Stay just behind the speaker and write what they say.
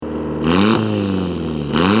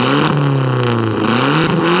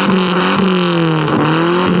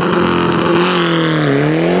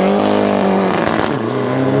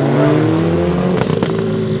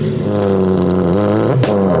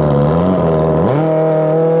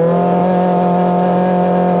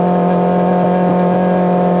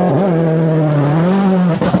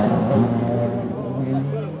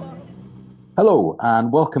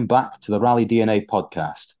and welcome back to the Rally DNA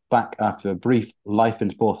podcast. Back after a brief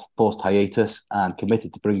life-enforced hiatus and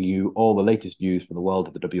committed to bringing you all the latest news from the world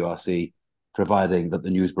of the WRC, providing that the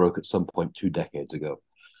news broke at some point 2 decades ago.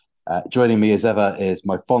 Joining me as ever is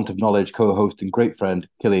my font of knowledge, co-host and great friend,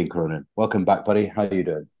 Killian Cronin. Welcome back, buddy. How are you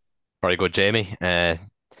doing? Very good, Jamie.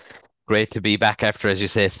 Great to be back after, as you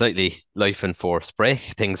say, slightly life-enforced break.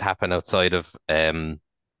 Things happen outside of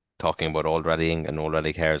talking about old rallying and old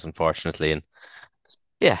rally cars, unfortunately. And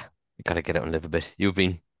yeah, you got to get out and live a bit. You've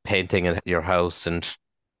been painting at your house, and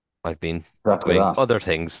I've been After doing that. other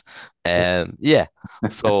things. Yeah.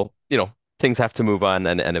 So, things have to move on,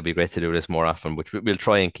 and it'd be great to do this more often, which we'll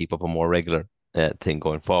try and keep up a more regular thing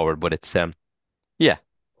going forward. But yeah,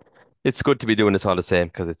 it's good to be doing this all the same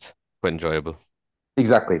because it's quite enjoyable.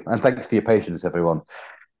 Exactly. And thanks for your patience, everyone.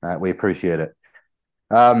 We appreciate it.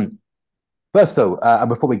 Um, First, though, and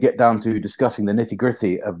before we get down to discussing the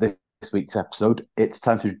nitty-gritty of this week's episode, it's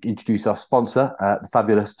time to introduce our sponsor, the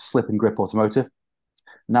fabulous Slip and Grip Automotive.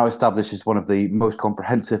 Now established as one of the most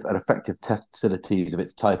comprehensive and effective test facilities of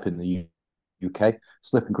its type in the UK,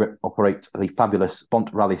 Slip and Grip operates the fabulous Bont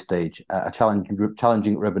Rally Stage, a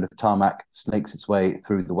challenging ribbon of tarmac snakes its way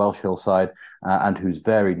through the Welsh hillside, and whose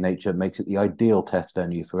varied nature makes it the ideal test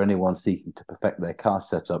venue for anyone seeking to perfect their car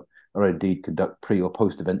setup or indeed conduct pre or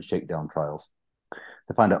post-event shakedown trials.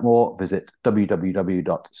 To find out more, visit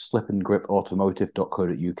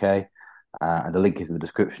www.slipandgripautomotive.co.uk, and the link is in the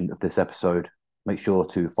description of this episode. Make sure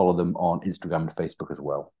to follow them on Instagram and Facebook as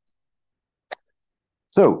well.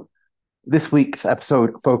 So, this week's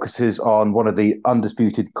episode focuses on one of the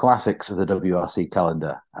undisputed classics of the WRC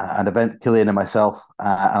calendar, an event Killian and myself,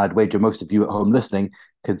 and I'd wager most of you at home listening,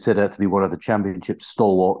 consider to be one of the championship's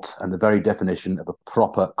stalwarts and the very definition of a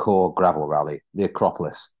proper core gravel rally, the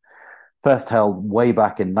Acropolis. First held way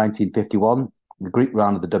back in 1951, the Greek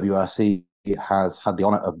round of the WRC has had the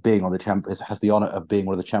honour of being one of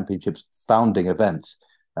the championship's founding events.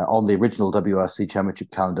 On the original WRC Championship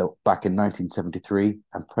calendar back in 1973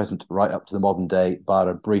 and present right up to the modern day, bar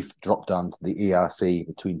a brief drop down to the ERC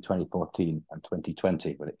between 2014 and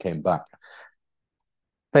 2020 when it came back.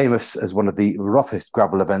 Famous as one of the roughest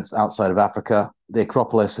gravel events outside of Africa, the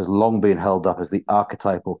Acropolis has long been held up as the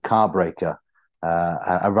archetypal car breaker,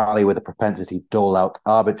 a rally with a propensity to dole out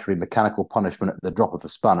arbitrary mechanical punishment at the drop of a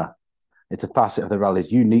spanner. It's a facet of the rally's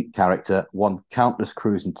unique character, one countless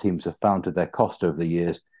crews and teams have found to their cost over the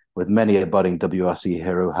years, with many a budding WRC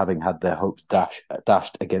hero having had their hopes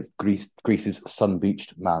dashed against Greece's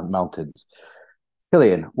sun-beached mountains.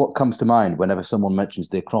 Killian, what comes to mind whenever someone mentions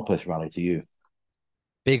the Acropolis rally to you?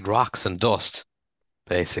 Big rocks and dust,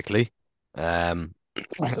 basically. Um,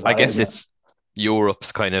 That's I about it, guess isn't it? it's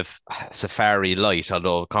Europe's kind of safari light,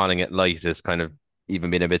 although calling it light is kind of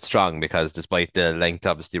even been a bit strong because despite the length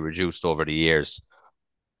obviously reduced over the years,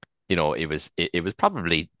 it was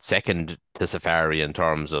probably second to safari in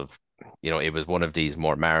terms of, it was one of these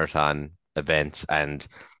more marathon events and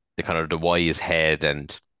the kind of the wise head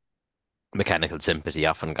and mechanical sympathy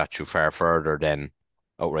often got you far further than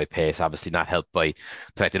outright pace. Obviously, not helped by the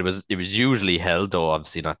fact that it was usually held, though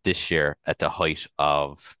obviously not this year, at the height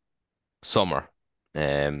of summer.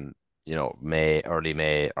 Um, early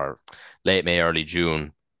May or late May, early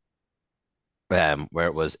June, where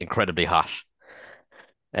it was incredibly hot.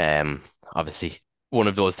 Obviously, one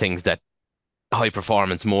of those things that high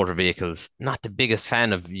performance motor vehicles, not the biggest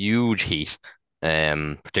fan of huge heat,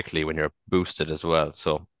 particularly when you're boosted as well.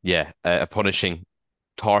 So yeah, a punishing,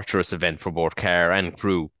 torturous event for both car and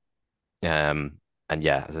crew. And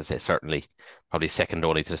yeah, as I say, certainly probably second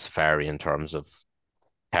only to the Safari in terms of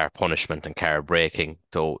car punishment and car braking.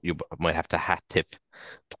 So you might have to hat tip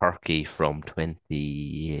Turkey from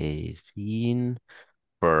 2018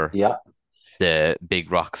 for Yeah, the big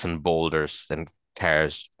rocks and boulders and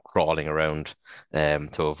cars crawling around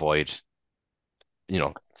to avoid,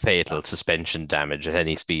 fatal suspension damage at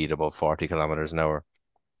any speed above 40 kilometers an hour.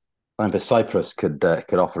 I remember Cyprus could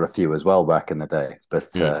offer a few as well back in the day, but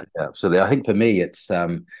Mm. yeah, absolutely. I think for me, it's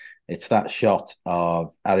that shot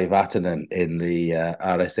of Ari Vatanen in the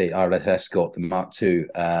RS Escort, the Mark II,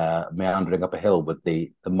 meandering up a hill with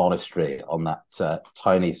the monastery on that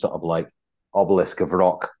tiny sort of like obelisk of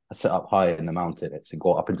rock set up high in the mountain. It's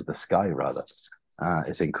go up into the sky rather.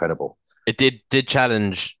 It's incredible. It did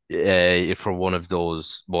challenge for one of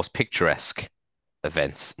those most picturesque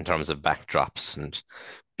events in terms of backdrops and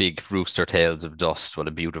big rooster tails of dust. What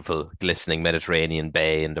a beautiful, glistening Mediterranean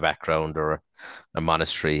bay in the background, or a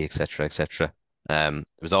monastery, etc., etc. It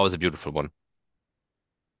was always a beautiful one.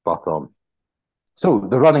 Spot on. So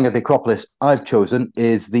the running of the Acropolis I've chosen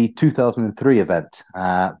is the 2003 event,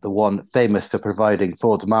 the one famous for providing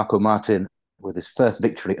Ford's Marco Martin with his first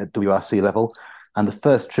victory at WRC level and the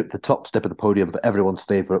first trip to the top step of the podium for everyone's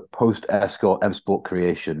favourite post-Escort M Sport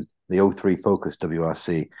creation, the 03 Focus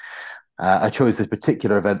WRC. I chose this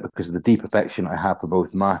particular event because of the deep affection I have for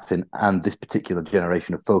both Martin and this particular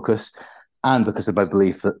generation of Focus, and because of my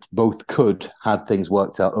belief that both could, had things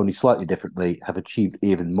worked out only slightly differently, have achieved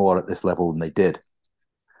even more at this level than they did.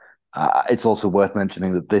 It's also worth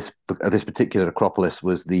mentioning that this particular Acropolis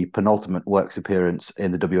was the penultimate works appearance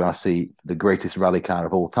in the WRC, the greatest rally car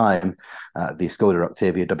of all time, the Skoda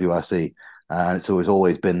Octavia WRC. And it's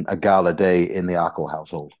always been a gala day in the Arkle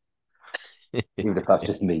household, even if that's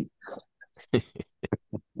just me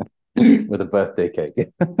with a birthday cake.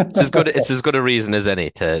 It's as good a reason as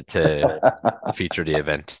any to feature the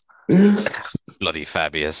event. Bloody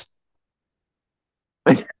Fabius.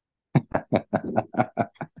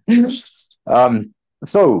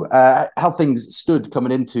 How things stood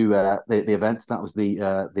coming into the event. That was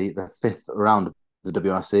the fifth round of the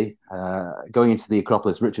WRC. Going into the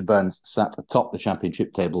Acropolis, Richard Burns sat atop the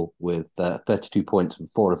championship table with 32 points from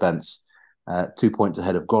 4 events, 2 points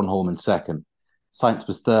ahead of Gronholm in second. Sainz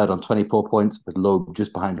was third on 24 points, with Loeb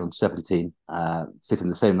just behind on 17, sitting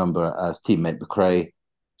the same number as teammate McRae.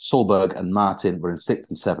 Solberg and Martin were in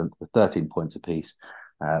sixth and seventh with 13 points apiece,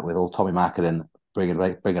 with old Tommy Macklin bringing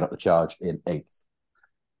up the charge in eighth.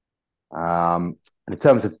 And in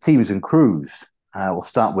terms of teams and crews, we'll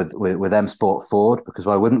start with M Sport Ford, because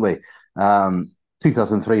why wouldn't we?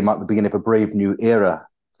 2003 marked the beginning of a brave new era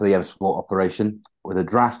for the M Sport operation, with a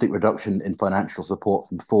drastic reduction in financial support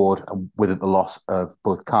from Ford, and with it the loss of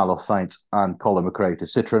both Carlos Sainz and Colin McRae to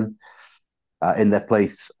Citroën. In their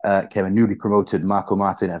place came a newly promoted Marco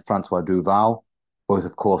Martin and Francois Duval, both,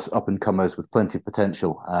 of course, up-and-comers with plenty of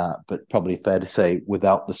potential, but probably fair to say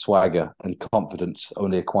without the swagger and confidence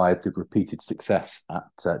only acquired through repeated success at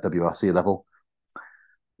WRC level.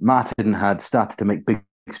 Martin had started to make big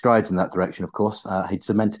strides in that direction, of course. He'd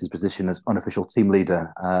cemented his position as unofficial team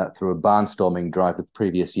leader through a barnstorming drive the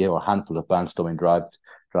previous year, or a handful of barnstorming drives.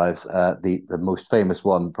 The most famous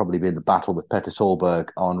one probably being the battle with Petter Solberg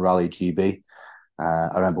on Rally GB.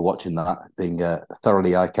 I remember watching that, being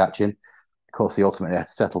thoroughly eye-catching. Of course, he ultimately had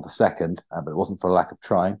to settle for second, but it wasn't for a lack of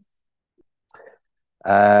trying.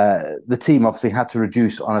 The team obviously had to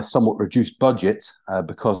reduce on a somewhat reduced budget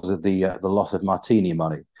because of the loss of Martini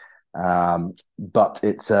money. But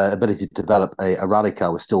its ability to develop a rally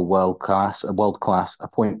car was still world class, a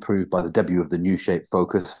point proved by the debut of the new shape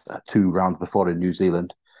Focus 2 rounds before in New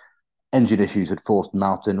Zealand. Engine issues had forced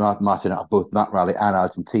Martin out of both that rally and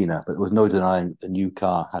Argentina, but there was no denying that the new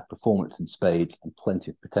car had performance in spades and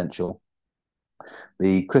plenty of potential.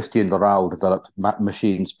 The Christian Varau developed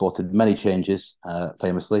machine sported many changes,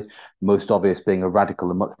 famously, most obvious being a radical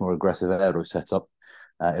and much more aggressive aero setup.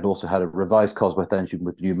 It also had a revised Cosworth engine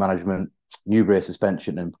with new management, new rear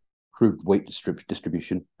suspension, and improved weight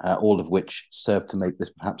distribution, all of which served to make this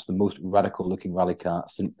perhaps the most radical-looking rally car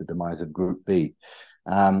since the demise of Group B.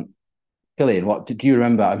 Killian, what did you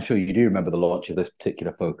remember? I'm sure you do remember the launch of this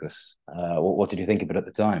particular Focus. What did you think of it at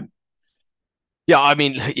the time? I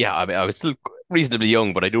mean, I was still reasonably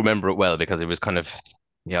young, but I do remember it well because it was kind of,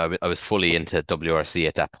 I was fully into WRC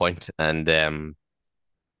at that point, and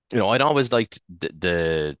I'd always liked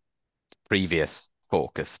the previous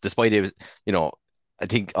Focus, despite it was, I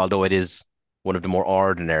think although it is one of the more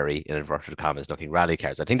ordinary, in inverted commas, looking rally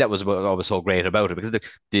cars, I think that was what was so great about it, because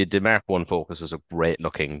the Mark One Focus was a great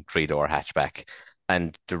looking 3-door hatchback,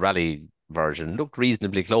 and the rally version looked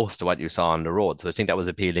reasonably close to what you saw on the road. So I think that was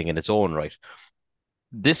appealing in its own right.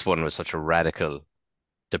 This one was such a radical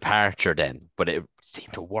departure then, but it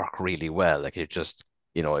seemed to work really well. Like it just,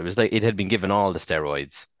 it was like it had been given all the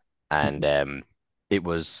steroids, and it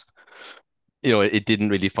was, it didn't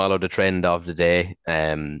really follow the trend of the day.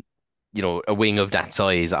 A wing of that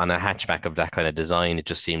size on a hatchback of that kind of design, it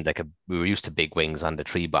just seemed like we were used to big wings on the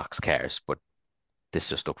 3-box cars, but this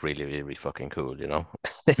just looked really, really, really fucking cool,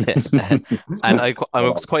 And I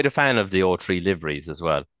was quite a fan of the O3 liveries as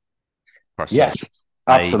well, personally. Yes,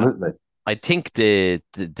 I absolutely. I think the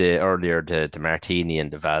earlier the Martini and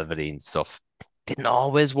the Valvoline stuff didn't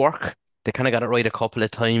always work. They kind of got it right a couple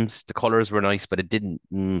of times. The colors were nice, but they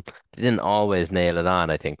didn't always nail it on,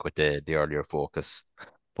 I think, with the earlier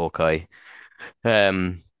Foci.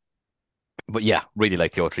 Um, but yeah, really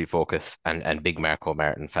liked the O3 Focus, and big Marco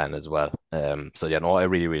Martin fan as well. So yeah, no, I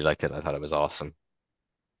really, really liked it. I thought it was awesome.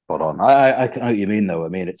 Spot on. I know what you mean, though. I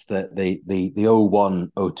mean, it's the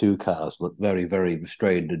 01, 02 cars look very, very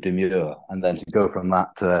restrained and demure, and then to go from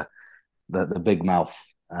that to the big mouth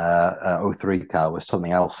 03 car was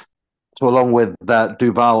something else. So along with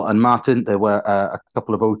Duval and Martin, there were a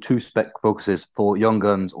couple of O2 spec focuses for Young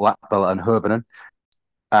Guns, Lapbella and Hirvonen.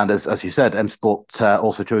 And as you said, M Sport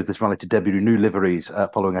also chose this rally to debut new liveries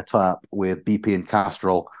following a tie-up with BP and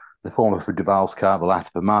Castrol, the former for Duval's car, the latter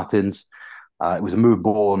for Martin's. It was a move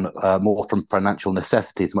born more from financial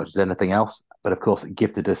necessity as much as anything else. But of course, it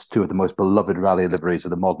gifted us two of the most beloved rally liveries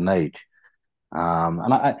of the modern age.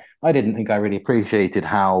 And I didn't think I really appreciated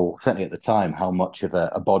how, certainly at the time, how much of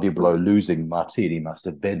a body blow losing Martini must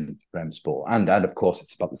have been for M Sport. And of course,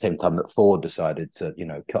 it's about the same time that Ford decided to,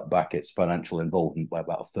 cut back its financial involvement by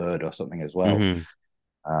about a third or something as well.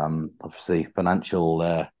 Mm-hmm. Obviously,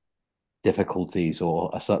 financial difficulties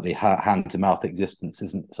or a certainly hand-to-mouth existence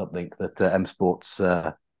isn't something that M Sports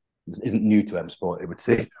isn't new to M Sport, it would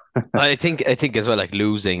seem. I think as well, like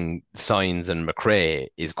losing Signs and McRae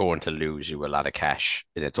is going to lose you a lot of cash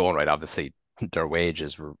in its own right. Obviously, their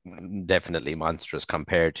wages were definitely monstrous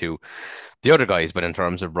compared to the other guys, but in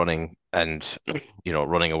terms of running and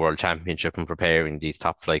running a world championship and preparing these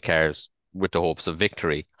top flight cars with the hopes of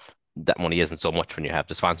victory, that money isn't so much when you have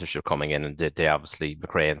the sponsorship coming in, and they obviously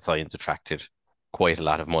McRae and Signs attracted quite a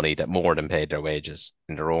lot of money that more than paid their wages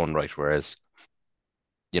in their own right, whereas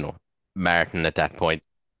you know Martin at that point,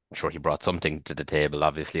 I'm sure he brought something to the table,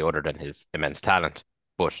 obviously, other than his immense talent,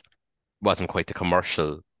 but wasn't quite the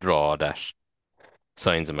commercial draw that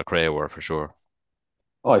Signs and McRae were for sure.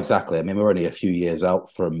 Oh, exactly. I mean, we're only a few years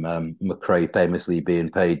out from McRae famously being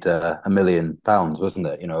paid £1 million, wasn't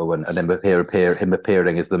it? And then him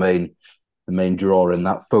appearing as the main draw in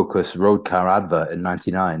that Focus road car advert in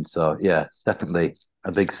 '99. So yeah, definitely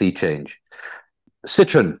a big sea change.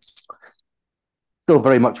 Citroen, still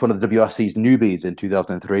very much one of the WRC's newbies in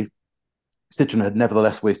 2003. Citroen had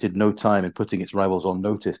nevertheless wasted no time in putting its rivals on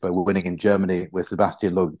notice by winning in Germany with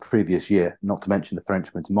Sebastien Loeb the previous year, not to mention the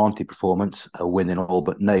Frenchman's Monty performance, a win in all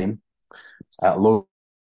but name. Loeb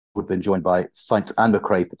had been joined by Sainz and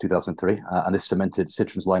McRae for 2003, and this cemented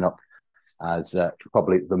Citroen's lineup as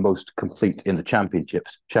probably the most complete in the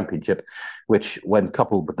championship, which, when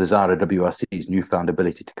coupled with the Zara WRC's newfound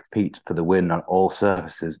ability to compete for the win on all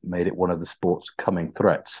surfaces, made it one of the sport's coming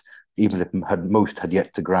threats, even if most had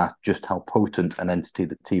yet to grasp just how potent an entity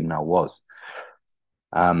the team now was.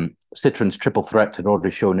 Citroen's triple threat had already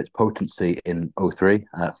shown its potency in '03,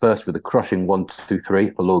 first with a crushing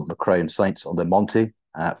 1-2-3 for Loeb, McRae and Sainz on the Monty,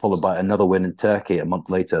 followed by another win in Turkey a month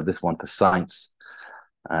later, this one for Sainz.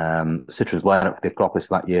 Citroen's lineup for the Acropolis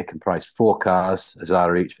that year comprised 4 cars, a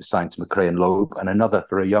Zara each for Sainz, McRae and Loeb, and another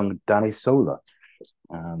for a young Danny Sola,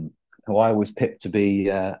 who I always picked to be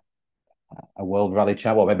a world rally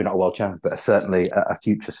champion. Well, maybe not a world champion, but certainly a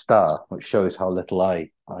future star, which shows how little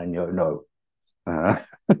I know.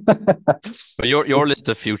 But your list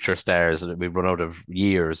of future stars, we've run out of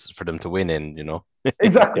years for them to win in.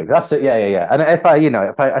 Exactly, that's it. Yeah. And if I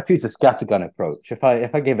choose a scattergun approach, if I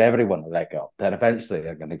give everyone a leg up, then eventually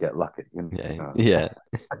I'm going to get lucky. Yeah.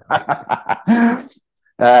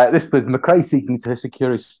 This was McRae seeking to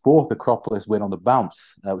secure his 4th Acropolis win on the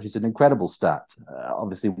bounce, which is an incredible stat.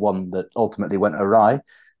 Obviously, one that ultimately went awry.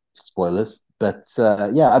 Spoilers, but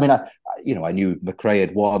yeah, I mean, I knew McRae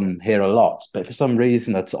had won here a lot, but for some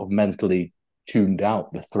reason, I'd sort of mentally tuned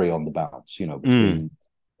out the 3 on the bounce. Between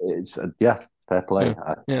it's yeah, fair play.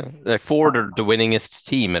 Yeah. Like Ford are the winningest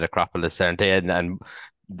team at Acropolis, aren't they? And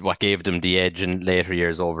what gave them the edge in later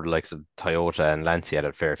years over the likes of Toyota and Lancia had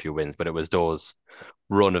a fair few wins, but it was those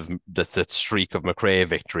run of the streak of McRae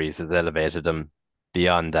victories that elevated them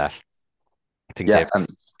beyond that. I think they Yeah, have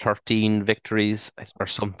 13 victories or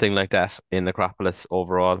something like that in Acropolis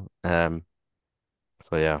overall. So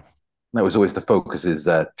yeah. that was always the Focus's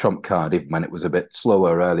trump card, even when it was a bit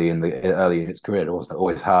slower early in its career. It wasn't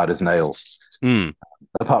always hard as nails,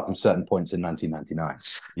 apart from certain points in 1999.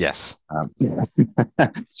 Yes.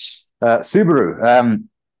 Subaru.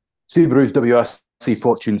 Subaru's WRC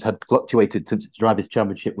fortunes had fluctuated since its drivers'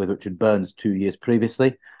 championship with Richard Burns 2 years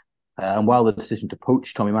previously. And while the decision to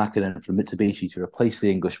poach Tommy Mäkinen from Mitsubishi to replace the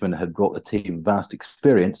Englishman had brought the team vast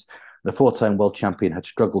experience, the 4-time world champion had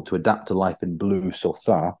struggled to adapt to life in blue so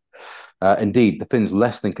far. Indeed, the Finns'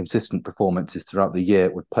 less than consistent performances throughout the year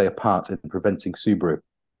would play a part in preventing Subaru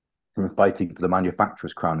from fighting for the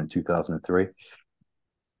manufacturer's crown in 2003.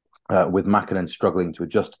 With Mäkinen struggling to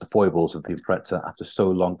adjust to the foibles of the Impreza after so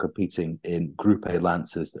long competing in Group A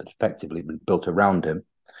Lancers that had effectively been built around him.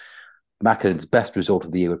 Mäkinen's best result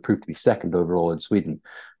of the year would prove to be 2nd overall in Sweden,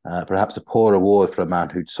 perhaps a poor reward for a man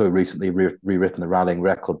who'd so recently rewritten the rallying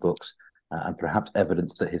record books, and perhaps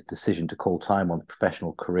evidence that his decision to call time on the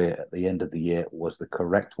professional career at the end of the year was the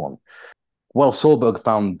correct one. While Solberg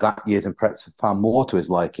found that year's Impreza far more to his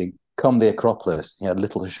liking, come the Acropolis, he had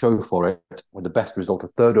little to show for it, with the best result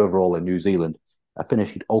of third overall in New Zealand, a finish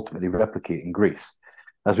he'd ultimately replicate in Greece.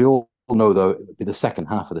 As we all know, though, it would be the second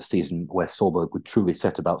half of the season where Solberg would truly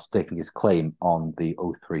set about staking his claim on the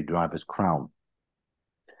 03 driver's crown.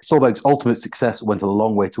 Solberg's ultimate success went a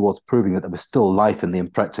long way towards proving that there was still life in the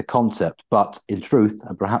Impreza concept, but in truth,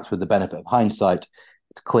 and perhaps with the benefit of hindsight,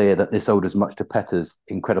 it's clear that this owed as much to Petter's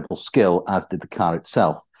incredible skill as did the car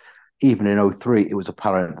itself. Even in 03, it was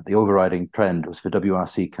apparent that the overriding trend was for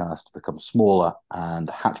WRC cars to become smaller and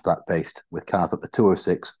hatchback-based, with cars like the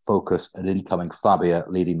 206, Focus, and incoming Fabia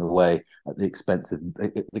leading the way at the expense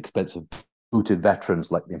of booted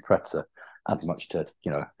veterans like the Impreza, as much to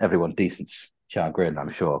everyone decent's chagrin, I'm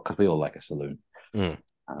sure, because we all like a saloon.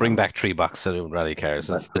 Bring back 3-box saloon rally cars.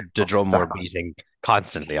 That's the drum we're beating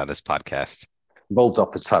constantly on this podcast. Rolls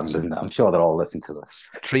off the tongue, and I'm sure they're all listening to this.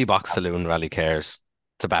 3-box saloon rally cars,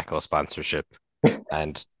 tobacco sponsorship,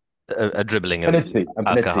 and a dribbling of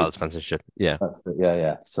alcohol sponsorship. Yeah, that's it.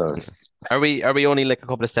 Yeah. So, are we only like a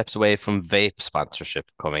couple of steps away from vape sponsorship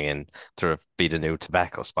coming in to be the new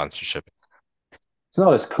tobacco sponsorship? It's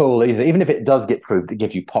not as cool either. Even if it does get proved, it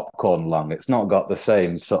gives you popcorn lung. It's not got the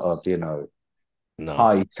same sort of,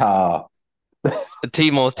 high tar.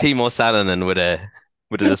 Timo Salonen with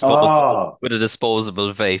a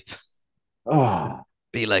disposable vape. Oh,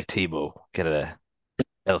 be like Timo. Get a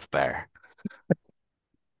health bar.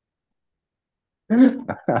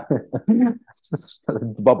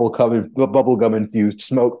 bubblegum infused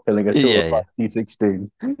smoke filling a 205 T16.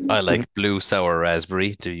 I like blue sour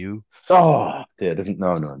raspberry. Do you? Oh, dear, doesn't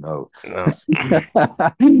no.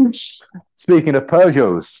 Speaking of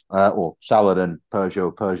Peugeots, or Saladin,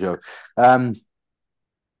 Peugeot.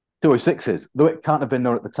 206s, though it can't have been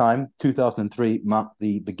known at the time, 2003 marked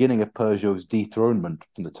the beginning of Peugeot's dethronement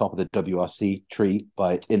from the top of the WRC tree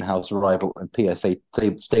by its in-house rival and PSA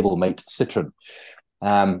stablemate Citroën.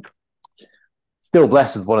 Still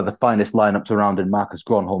blessed with one of the finest lineups around in Marcus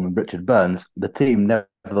Gronholm and Richard Burns, the team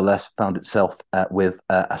nevertheless found itself with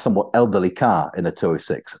a somewhat elderly car in a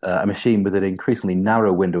 206, a machine with an increasingly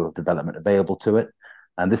narrow window of development available to it.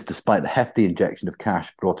 And this despite the hefty injection of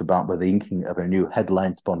cash brought about by the inking of a new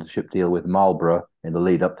headline sponsorship deal with Marlboro in the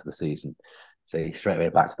lead up to the season. So straight away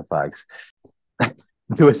back to the fags. The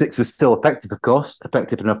 206 was still effective, of course,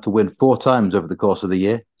 effective enough to win 4 times over the course of the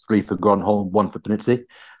year, 3 for Gronholm, 1 for Panizzi.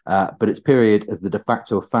 But its period as the de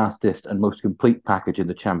facto fastest and most complete package in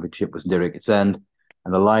the championship was nearing its end,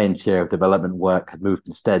 and the lion's share of development work had moved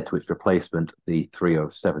instead to its replacement, the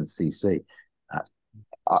 307cc.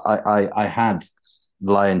 I had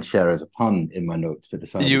lion's share as a pun in my notes, but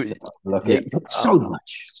decided so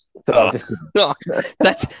much. So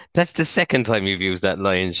that's the second time you've used that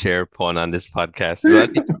lion's share pun on this podcast. So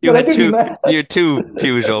you had two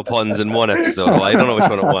Peugeot puns in one episode. Well, I don't know which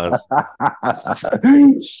one it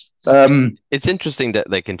was. It's interesting that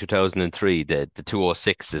like in 2003, the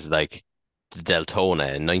 206 is like the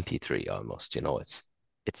Deltona in 93 almost.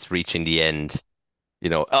 It's reaching the end.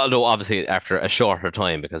 Although obviously after a shorter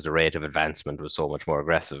time because the rate of advancement was so much more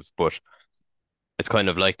aggressive, but it's kind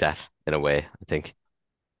of like that in a way, I think.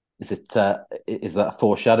 Is that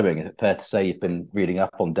foreshadowing? Is it fair to say you've been reading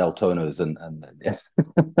up on Deltonas and yeah.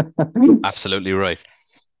 Absolutely right.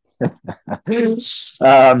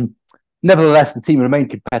 Nevertheless, the team remained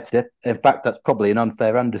competitive. In fact, that's probably an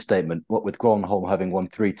unfair understatement, what with Gronholm having won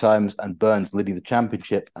 3 times and Burns leading the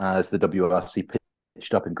championship as the WRC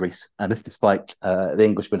pitched up in Greece. And this despite the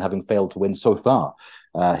Englishman having failed to win so far.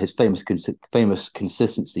 His famous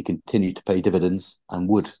consistency continued to pay dividends and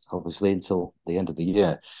would, obviously, until the end of the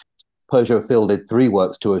year. Peugeot fielded 3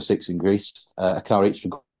 Works 206 in Greece, a car each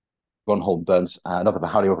for Gronholm, Burns, another for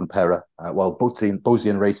Harry Rovanperä, while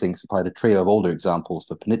Bosian Racing supplied a trio of older examples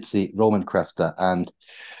for Panizzi, Roman Cresta, and,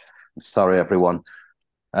 sorry everyone,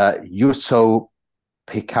 Juuso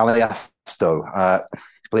Pikaliasto.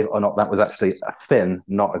 Believe it or not, that was actually a Finn,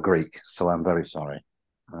 not a Greek, so I'm very sorry.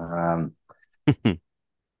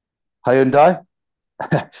 Hyundai.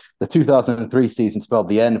 The 2003 season spelled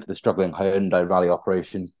the end for the struggling Hyundai rally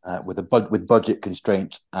operation, with budget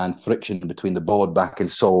constraints and friction between the board back in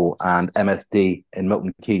Seoul and MSD in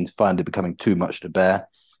Milton Keynes finally becoming too much to bear.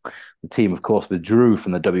 The team, of course, withdrew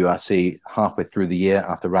from the WRC halfway through the year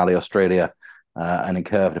after Rally Australia and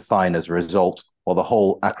incurred a fine as a result, while the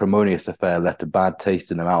whole acrimonious affair left a bad taste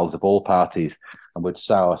in the mouths of all parties and would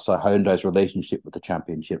sour Hyundai's relationship with the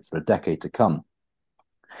championship for a decade to come.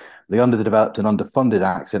 The underdeveloped and underfunded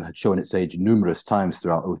accent had shown its age numerous times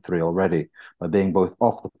throughout 03 already, by being both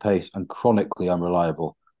off the pace and chronically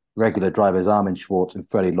unreliable. Regular drivers Armin Schwartz and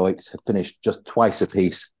Freddie Leutz had finished just twice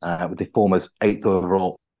apiece, with the former's 8th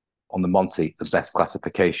overall on the Monty, the best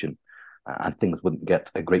classification. and things wouldn't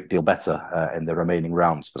get a great deal better in the remaining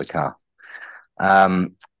rounds for the car.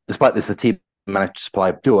 Despite this, the team managed to supply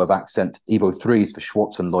a duo of accent Evo 3s for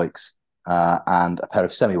Schwartz and Loix, and a pair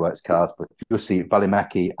of semi-works cars for Jussi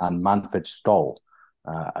Välimäki and Manfred Stoll.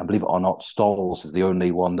 And believe it or not, Stolls is the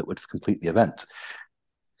only one that would complete the event.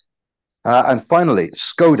 And finally,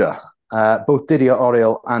 Skoda. Both Didier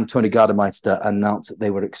Auriol and Tony Gardemeister announced that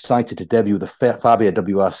they were excited to debut the Fabia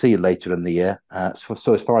WRC later in the year.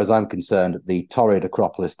 So as far as I'm concerned, the torrid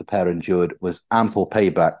Acropolis the pair endured was ample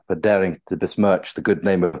payback for daring to besmirch the good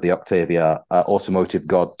name of the Octavia automotive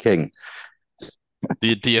god king.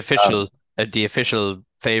 The official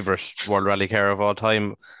favorite World Rally car of all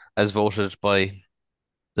time, as voted by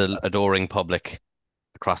the adoring public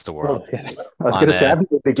across the world. Well, I was going to say, haven't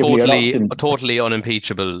they given you an option? Totally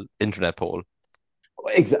unimpeachable internet poll.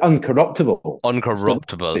 Uncorruptible.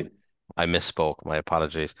 Uncorruptible. I misspoke. My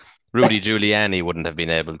apologies. Rudy Giuliani wouldn't have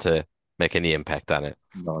been able to make any impact on it.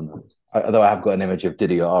 No. Although I have got an image of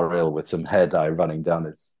Didier Auriol with some hair dye running down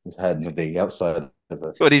his head and the outside of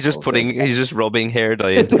it. But he's just rubbing hair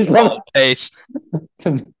dye into small paint.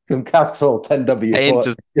 Some Castrol 10W.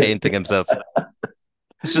 Just painting himself.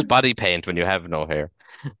 It's just body paint when you have no hair.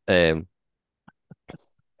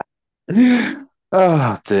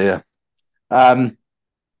 Oh dear. In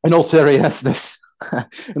all seriousness,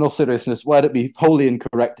 while it be wholly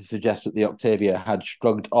incorrect to suggest that the Octavia had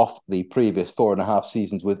shrugged off the previous 4.5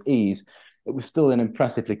 seasons with ease, it was still an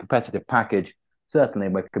impressively competitive package, certainly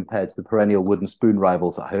when compared to the perennial wooden spoon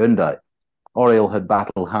rivals at Hyundai. Auriol had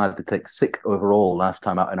battled hard to take 6th overall last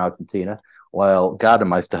time out in Argentina, while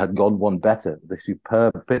Gardemeister had gone one better with a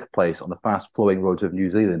superb 5th place on the fast-flowing roads of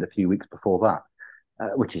New Zealand a few weeks before that,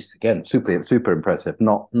 which is, again, super impressive.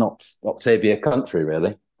 Not Octavia country,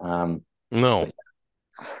 really. No.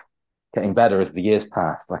 Getting better as the years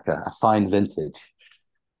pass, like a fine vintage.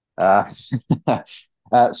 Leg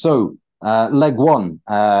 1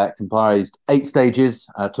 comprised 8 stages,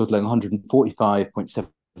 totaling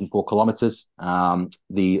 145.74 kilometers.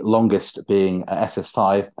 The longest being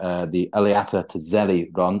SS5, the Eliata to Zelli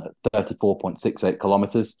run at 34.68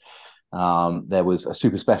 kilometers. There was a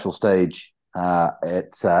super special stage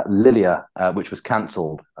at Lilia, which was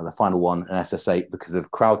cancelled, the final one in SS8 because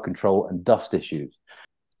of crowd control and dust issues.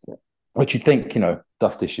 Which you'd think,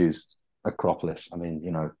 dust issues, Acropolis. I mean,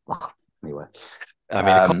 anyway.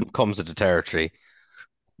 I mean, it comes with the territory.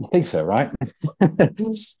 I think so, right?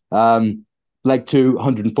 Leg 2,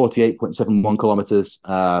 148.71 kilometers,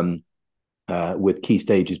 with key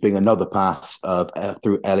stages being another pass of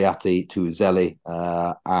through Eliati to Zelli,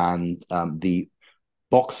 and the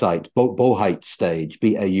Bohite stage,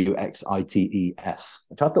 Bauxites,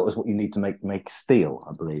 which I thought was what you need to make steel,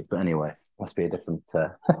 I believe. But anyway, must be a different.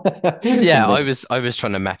 Yeah, I was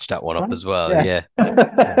trying to match that one up as well. Yeah.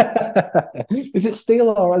 Is it steel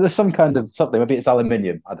or is there some kind of something? Maybe it's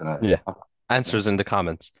aluminium. I don't know. Yeah. Answers in the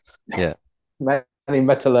comments. Yeah. Many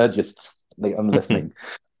metallurgists, I'm listening.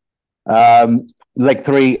 Leg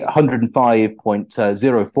 3,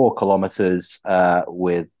 105.04 kilometers,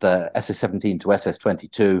 with SS17 to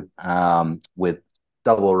SS22, with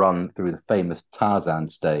double run through the famous Tarzan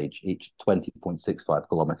stage, each 20.65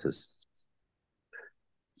 kilometers.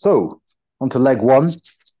 So, on to leg 1.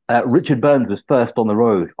 Richard Burns was first on the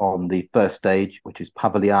road on the first stage, which is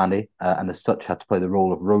Pavigliani, and as such had to play the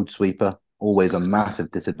role of road sweeper, always a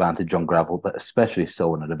massive disadvantage on gravel, but especially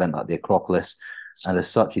so on an event like the Acropolis. And as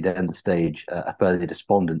such, he'd end the stage a fairly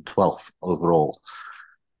despondent 12th overall.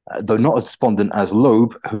 Though not as despondent as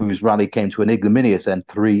Loeb, whose rally came to an ignominious end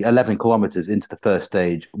 11 kilometers into the first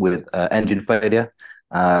stage with engine failure.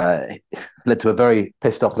 Led to a very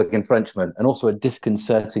pissed off looking Frenchman and also a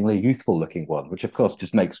disconcertingly youthful looking one, which of course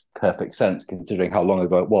just makes perfect sense considering how long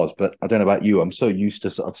ago it was. But I don't know about you, I'm so used to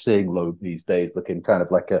sort of seeing Loeb these days looking kind of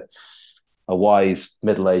like a wise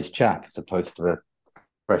middle-aged chap as opposed to a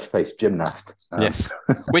fresh-faced gymnast. Yes,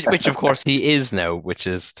 which of course he is now, which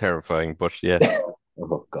is terrifying. But yeah,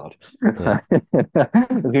 oh God, yeah.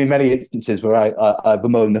 There's been many instances where I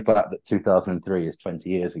bemoan the fact that 2003 is 20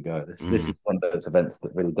 years ago. This is one of those events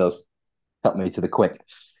that really does cut me to the quick.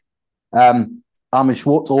 Armin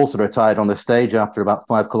Schwartz also retired on the stage after about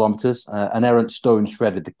 5 kilometers. An errant stone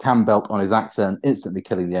shredded the cam belt on his accent, instantly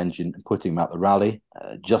killing the engine and putting him out the rally.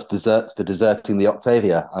 Just desserts for deserting the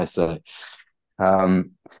Octavia, I say.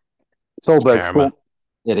 Solberg,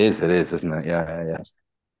 it is, isn't it? Yeah.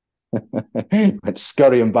 Went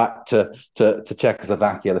scurrying back to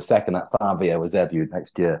Czechoslovakia the second that Fabia was debuted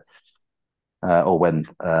next year, or when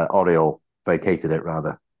Auriol vacated it,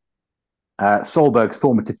 rather. Solberg's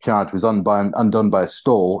formative charge was undone by a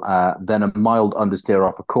stall, then a mild understeer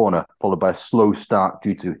off a corner, followed by a slow start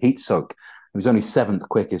due to heat soak. He was only seventh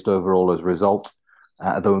quickest overall as a result,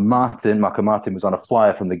 though Marco Martin was on a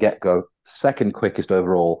flyer from the get-go, second quickest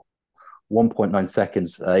overall, 1.9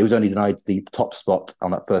 seconds. He was only denied the top spot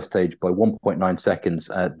on that first stage by 1.9 seconds,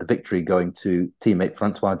 the victory going to teammate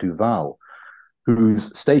Francois Duval,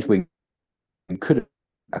 whose stage win could have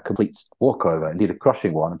a complete walkover, indeed a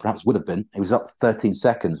crushing one, and perhaps would have been. He was up 13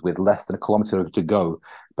 seconds with less than a kilometre to go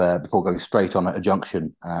before going straight on a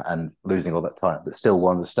junction and losing all that time, but still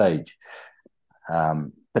won the stage.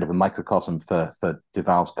 Bit of a microcosm for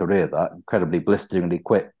Duval's career, that incredibly blisteringly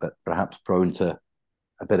quick, but perhaps prone to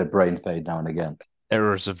a bit of brain fade now and again.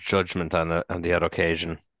 Errors of judgment on the odd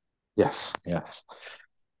occasion. Yes.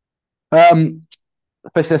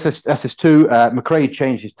 Especially SS2, McRae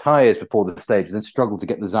changed his tyres before the stage and then struggled to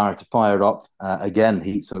get the Zara to fire up. Again,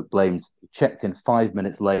 heat soak blamed. He checked in 5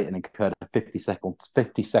 minutes late and incurred a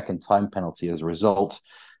 50-second time penalty as a result.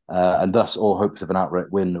 And thus all hopes of an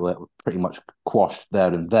outright win were pretty much quashed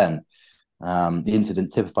there and then. The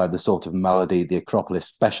incident typified the sort of malady the Acropolis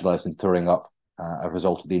specialised in throwing up as a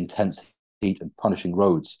result of the intense heat and punishing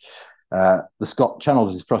roads. The Scot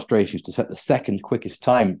channeled his frustrations to set the second quickest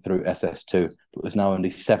time through SS2, but was now only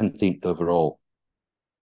 17th overall.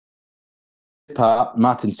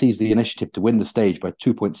 Martin seized the initiative to win the stage by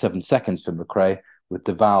 2.7 seconds from McRae, with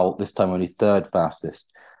Duval this time only third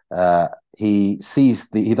fastest. He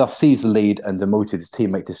thus seized the lead and demoted his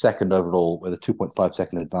teammate to second overall with a 2.5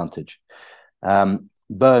 second advantage.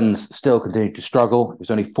 Burns still continued to struggle. He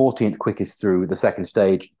was only 14th quickest through the second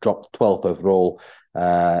stage, dropped 12th overall.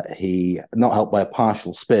 He not helped by a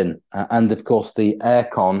partial spin, and of course the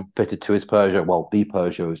aircon fitted to his Peugeot, well, the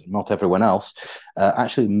Peugeots, not everyone else,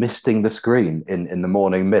 actually misting the screen in the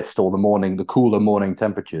morning mist or the cooler morning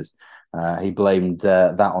temperatures. He blamed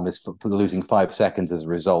that on his for losing 5 seconds as a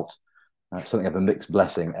result. Something of a mixed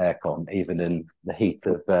blessing, aircon, even in the heat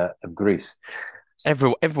of Greece.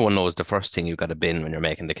 Everyone knows the first thing you've got to bin when you're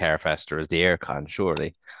making the car faster is the aircon,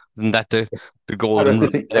 surely. Isn't that the golden rule?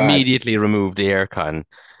 Immediately remove the aircon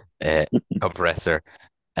compressor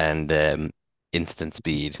and instant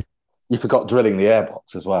speed. You forgot drilling the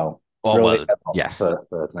airbox as well. Oh, Drill well, the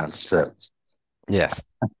airbox yes. Yes.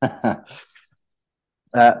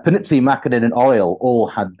 Panizzi, Mäkinen, and Oriol all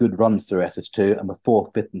had good runs through SS2 and were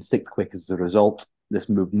 4th, 5th, and 6th quickest as a result. This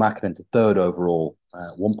moved Mäkinen to third overall,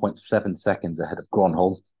 1.7 seconds ahead of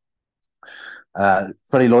Gronholm.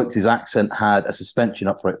 Freddie Leutz's accent had a suspension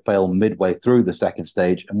upright fail midway through the second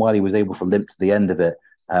stage, and while he was able to limp to the end of it,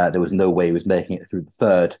 there was no way he was making it through the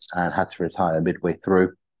third and had to retire midway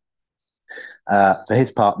through. For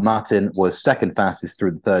his part, Martin was second fastest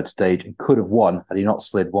through the third stage and could have won had he not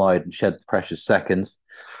slid wide and shed precious seconds,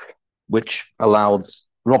 which allowed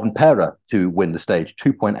Rovanperä to win the stage,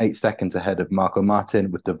 2.8 seconds ahead of Marco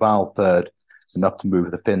Martin, with Duval third, enough to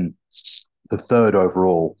move the Finn to third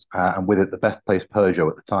overall, and with it the best placed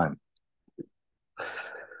Peugeot at the time.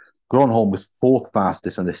 Gronholm was 4th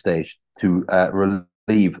fastest on this stage to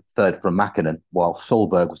relieve third from Mäkinen, while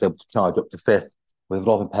Solberg was able to charge up to 5th, with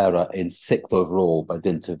Rovanperä in 6th overall by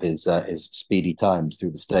dint of his speedy times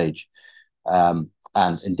through the stage.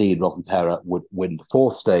 And indeed, Rovanperä would win the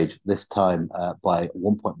 4th stage, this time by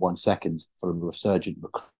 1.1 seconds from the resurgent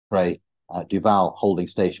McRae. Duval holding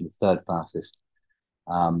station with third fastest.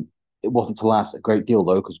 It wasn't to last a great deal,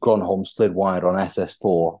 though, because Gronholm slid wide on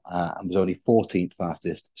SS4 and was only 14th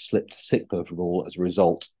fastest, slipped 6th overall as a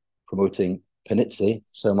result, promoting Panizzi,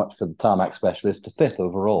 so much for the tarmac specialist, to 5th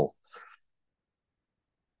overall.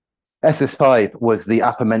 SS5 was the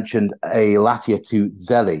aforementioned a Latia to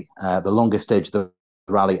Zelli, the longest stage of the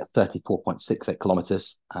rally at 34.68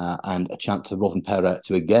 kilometres, and a chance for Rovanperä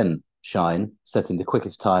to again shine, setting the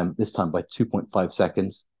quickest time, this time by 2.5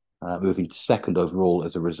 seconds, moving to second overall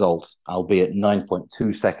as a result, albeit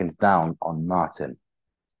 9.2 seconds down on Martin.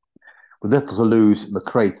 With little to lose,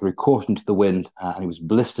 McRae threw caution to the wind, and he was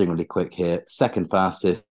blisteringly quick here, second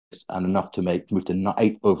fastest, and enough to move to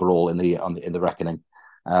 8th overall in the reckoning.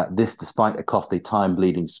 This despite a costly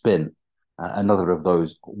time-bleeding spin, another of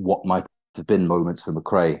those what might have been moments for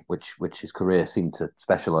McRae, which his career seemed to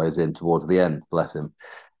specialise in towards the end, bless him.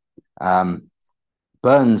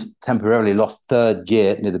 Burns temporarily lost third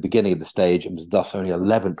gear near the beginning of the stage and was thus only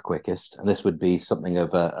 11th quickest, and this would be something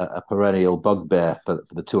of a perennial bugbear for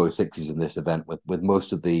the 206s in this event, with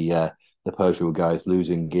most of the Peugeot guys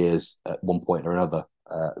losing gears at one point or another,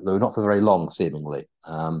 though not for very long, seemingly.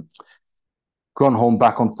 Gronholm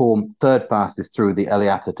back on form, third fastest through the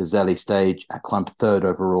Eliata to Zelli stage, climbed third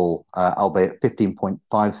overall, albeit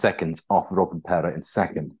 15.5 seconds off Rovanperä in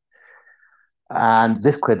second. And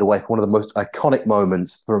this cleared the way for one of the most iconic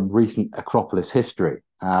moments from recent Acropolis history,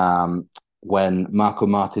 when Marco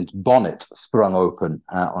Martin's bonnet sprung open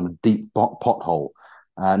on a deep pothole.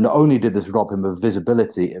 Not only did this rob him of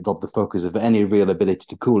visibility, it robbed the focus of any real ability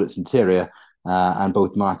to cool its interior, and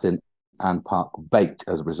both Martin and Park baked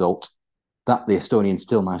as a result. That the Estonian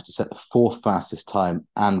still managed to set the fourth fastest time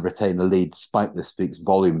and retain the lead, despite this speaks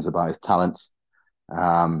volumes about his talents.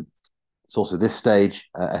 It's also this stage,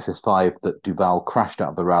 SS5, that Duval crashed out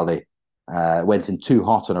of the rally, went in too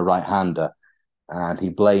hot on a right-hander, and he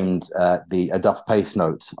blamed a Duff pace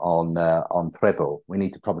note on Prevost. We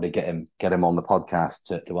need to probably get him on the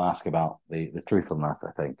podcast to ask about the truth on that,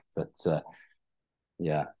 I think. But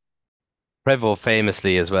yeah. Prevost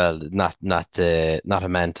famously as well, not a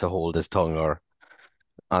man to hold his tongue or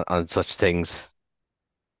on such things.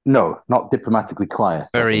 No, not diplomatically quiet, I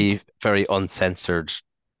think. Very, very uncensored,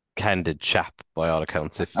 candid chap by all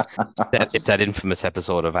accounts. If that infamous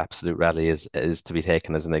episode of Absolute Rally is to be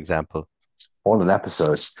taken as an example, What an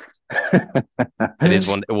episode. it is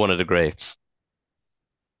one of the greats.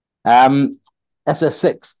 Um,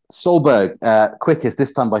 SS6, Solberg, quickest,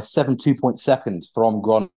 this time by 7.2 seconds from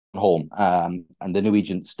Gronholm, and the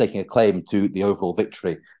Norwegian staking a claim to the overall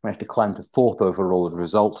victory. Managed to climb to fourth overall as a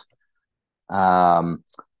result.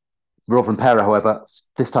 Rovanperä, however,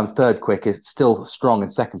 this time third quickest, still strong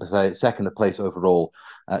in second place overall,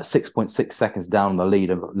 6.6 seconds down on the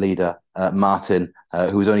leader Martin,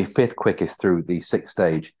 who was only fifth quickest through the sixth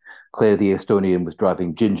stage. Clearly, the Estonian was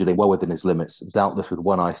driving gingerly, well within his limits, doubtless with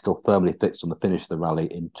one eye still firmly fixed on the finish of the rally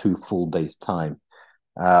in 2 full days' time.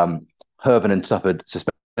 Hirvonen suffered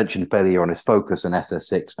suspension failure on his Focus and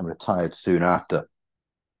SS6 and retired soon after.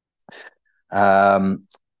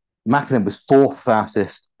 Mäkinen was fourth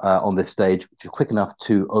fastest on this stage, which was quick enough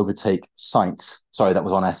to overtake Sainz. Sorry, that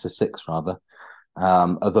was on SS6 rather.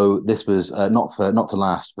 Although this was not to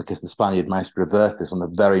last, because the Spaniard managed to reverse this on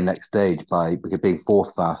the very next stage by being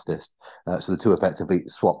fourth fastest. So the two effectively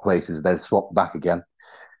swapped places, then swapped back again,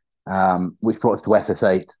 which brought us to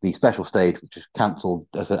SS8, the special stage, which was cancelled,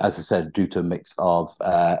 as I said, due to a mix of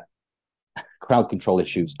crowd control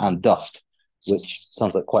issues and dust, which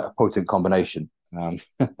sounds like quite a potent combination.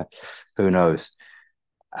 Who knows?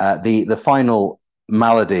 The final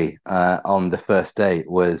malady on the first day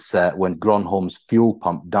was when Gronholm's fuel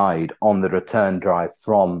pump died on the return drive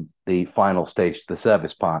from the final stage to the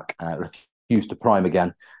service park. Refused to prime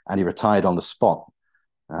again, and he retired on the spot.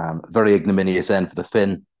 Very ignominious end for the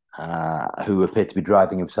Finn, who appeared to be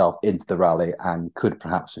driving himself into the rally and could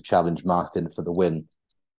perhaps have challenged Martin for the win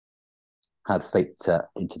had fate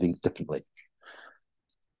intervened differently.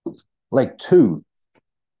 Leg 2,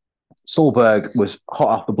 Solberg was hot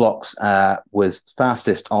off the blocks, was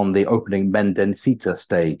fastest on the opening Mendensita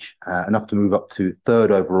stage, enough to move up to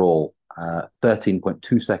third overall,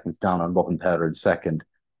 13.2 seconds down on Rovanperä in second,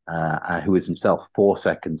 who is himself 4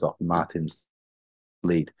 seconds off Martin's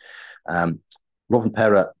lead.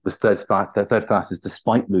 Rovanperä was third fastest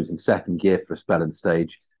despite losing second gear for a spell in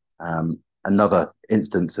stage. Another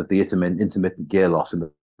instance of the intermittent gear loss in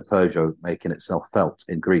the Peugeot making itself felt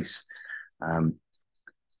in Greece.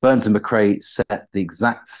 Burns and McRae set the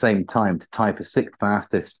exact same time to tie for sixth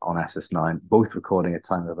fastest on SS9, both recording a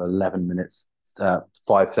time of 11 minutes, 5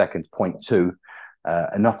 seconds, 0.2,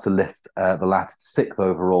 enough to lift the latter to sixth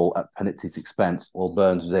overall at Panizzi's expense, while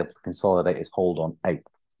Burns was able to consolidate his hold on eighth.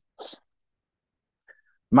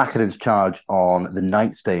 Mäkinen's charge on the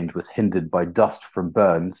ninth stage was hindered by dust from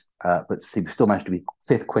Burns, but he still managed to be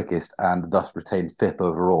fifth quickest and thus retained fifth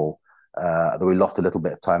overall, though he lost a little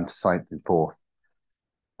bit of time to Sainz in fourth.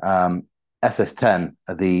 SS10,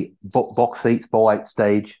 the box seats, Bollite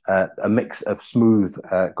stage, a mix of smooth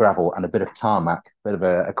gravel and a bit of tarmac, a bit of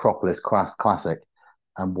a Acropolis classic,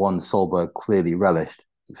 and one Solberg clearly relished.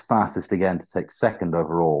 He was fastest again to take second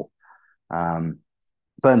overall.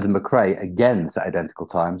 Burns and McRae again set identical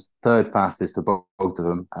times, third fastest for both of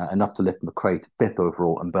them, enough to lift McRae to fifth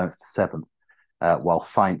overall and Burns to seventh, while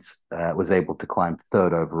Sainz was able to climb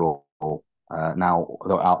third overall, now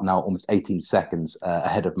almost 18 seconds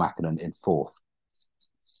ahead of Mäkinen in fourth.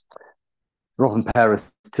 Rovanperä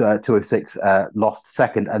 206 lost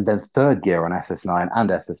second and then third gear on SS9 and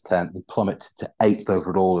SS10. He plummeted to eighth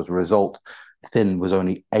overall as a result. Finn was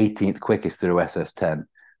only 18th quickest through SS10.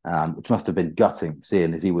 Which must have been gutting,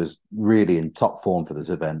 seeing as he was really in top form for this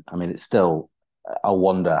event. I mean, it's still a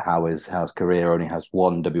wonder how his career only has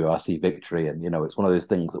one WRC victory, and it's one of those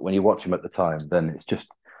things that when you watch him at the time, then it's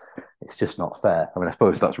just not fair. I mean, I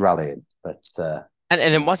suppose that's rallying, but and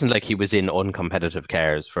it wasn't like he was in uncompetitive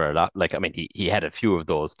cars for a lot. Like, I mean, he had a few of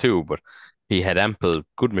those too, but he had ample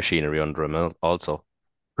good machinery under him also.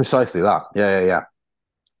 Precisely that. Yeah, yeah, yeah.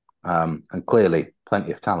 And clearly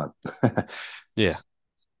plenty of talent. Yeah.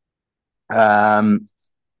 um,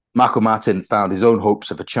 Marco Martin found his own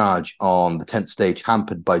hopes of a charge on the 10th stage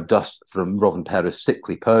hampered by dust from Rovanpera's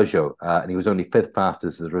sickly Peugeot, and he was only fifth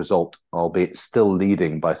fastest as a result, albeit still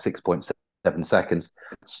leading by 6.7 seconds.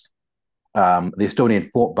 The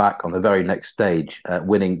Estonian fought back on the very next stage,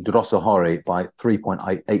 winning Drossohori by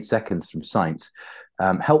 3.8 seconds from Sainz,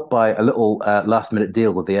 helped by a little last-minute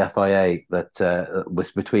deal with the FIA that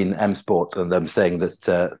was between M Sports and them saying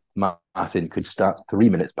that Martin could start 3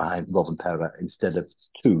 minutes behind Rovanpera instead of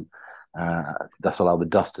two. Thus allow the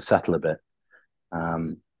dust to settle a bit.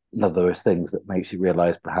 One of those things that makes you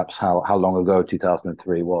realise perhaps how long ago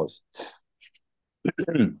 2003 was.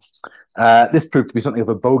 This proved to be something of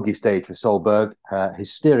a bogey stage for Solberg.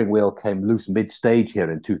 His steering wheel came loose mid-stage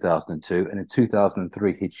here in 2002, and in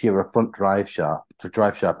 2003 he'd shear a front drive shaft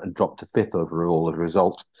and dropped to fifth overall as a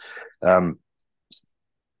result.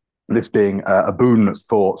 This being a boon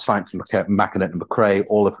for Sainz, Mäkinen, and McRae,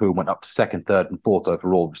 all of whom went up to second, third, and fourth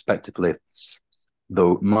overall, respectively.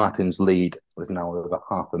 Though Martin's lead was now over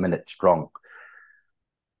half a minute strong.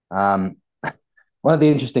 One of the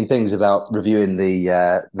interesting things about reviewing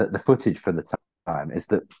the footage from the time is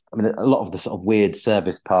that, I mean, a lot of the sort of weird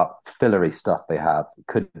service park fillery stuff they have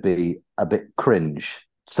could be a bit cringe,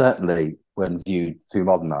 certainly when viewed through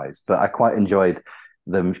modern eyes. But I quite enjoyed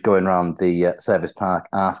them going around the service park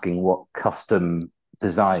asking what custom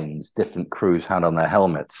designs different crews had on their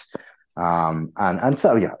helmets. And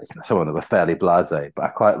so, yeah, some of them were fairly blasé, but I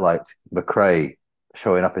quite liked McRae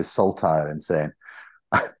showing up his Saltire and saying,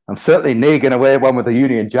 I'm certainly negging away one with a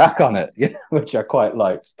Union Jack on it, which I quite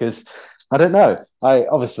liked because I don't know. I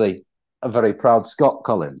obviously a very proud Scot,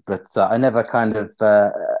 Colin, but I never kind of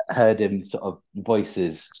heard him sort of voice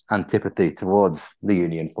his antipathy towards the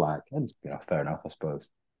Union flag. And fair enough, I suppose.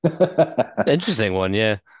 Interesting one.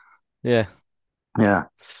 Yeah. Yeah. Yeah.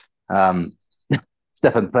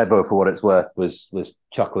 Stefan Prevo, for what it's worth, was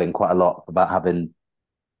chuckling quite a lot about having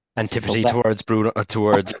Antipathy towards Bruno, or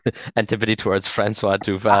towards antipathy towards Francois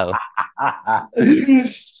Duval.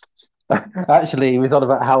 Actually, he was on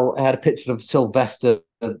about how I had a picture of Sylvester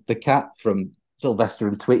the cat from Sylvester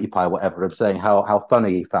and Tweety Pie, whatever, and saying how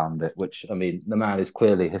funny he found it. Which, I mean, the man is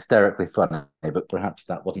clearly hysterically funny, but perhaps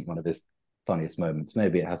that wasn't one of his funniest moments.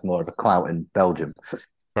 Maybe it has more of a clout in Belgium.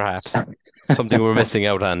 Perhaps something we're missing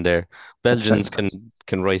out on there. Belgians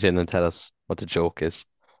can write in and tell us what the joke is.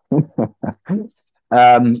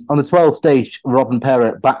 On the 12th stage,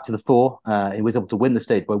 Rovanpera back to the fore. He was able to win the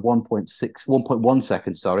stage by 1.1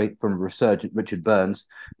 seconds, from resurgent Richard Burns.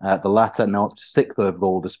 The latter now up to sixth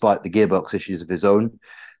overall, despite the gearbox issues of his own.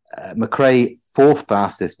 McRae, fourth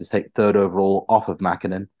fastest, to take third overall off of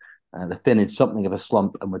Mäkinen. The Finn in something of a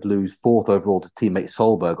slump and would lose fourth overall to teammate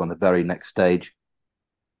Solberg on the very next stage.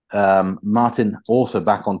 Martin also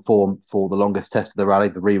back on form for the longest test of the rally,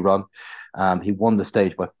 the rerun. He won the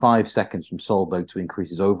stage by 5 seconds from Solberg to increase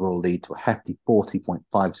his overall lead to a hefty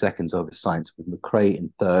 40.5 seconds over Sainz, with McRae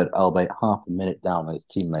in third, albeit half a minute down on his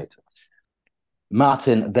teammate.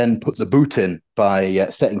 Martin then put the boot in by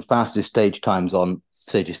setting fastest stage times on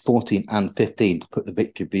stages 14 and 15 to put the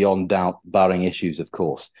victory beyond doubt, barring issues, of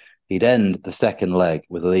course. He'd end the second leg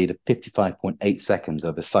with a lead of 55.8 seconds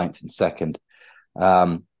over Sainz in second.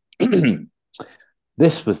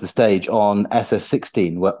 This was the stage on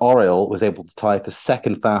SS16 where Oriol was able to tie for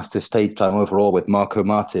second fastest stage time overall with Marco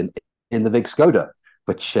Martin in the big Skoda,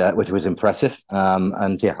 which was impressive.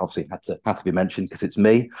 And yeah, obviously had to be mentioned because it's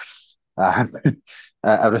me.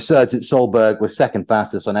 A resurgent Solberg was second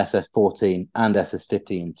fastest on SS14 and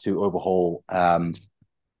SS15 to overhaul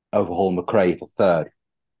McRae for third.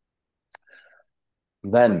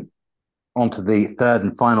 Then onto the third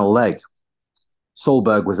and final leg.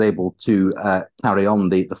 Solberg was able to carry on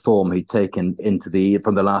the form he'd taken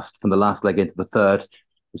from the last leg into the third.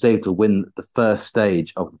 Was able to win the first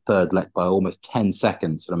stage of the third leg by almost 10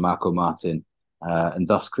 seconds from Marco Martin, and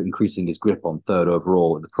thus increasing his grip on third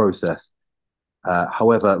overall in the process.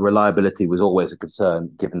 However, reliability was always a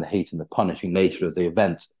concern given the heat and the punishing nature of the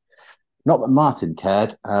event. Not that Martin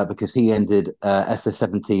cared, because he ended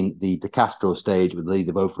SS17, the De Castro stage, with a lead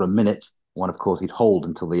of over a minute, one, of course, he'd hold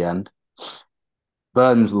until the end.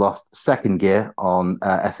 Burns lost second gear on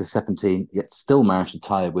SS17, yet still managed to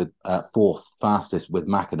tie with fourth fastest with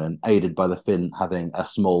Mäkinen, aided by the Finn having a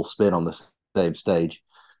small spin on the same stage.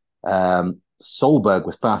 Solberg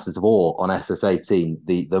was fastest of all on SS18,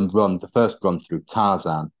 the first run through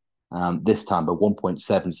Tarzan, this time by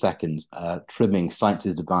 1.7 seconds, trimming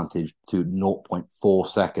Sainz's advantage to 0.4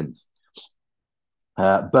 seconds.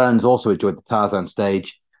 Burns also enjoyed the Tarzan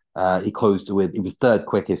stage, He was third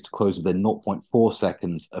quickest, closed within zero point 0.4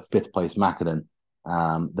 seconds of fifth place Mäkinen.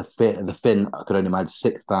 The Finn could only manage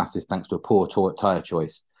sixth fastest thanks to a poor tyre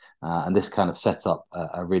choice. And this kind of sets up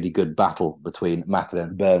a really good battle between Mäkinen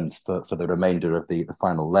and Burns for the remainder of the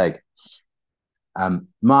final leg.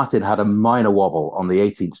 Martin had a minor wobble on the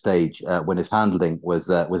 18th stage when his handling was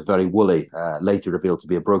very woolly, later revealed to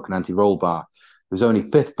be a broken anti-roll bar. He was only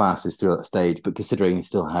fifth fastest through that stage, but considering he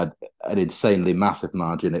still had an insanely massive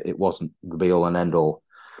margin, it wasn't the be-all and end-all.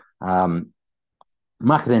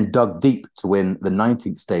 Mäkinen dug deep to win the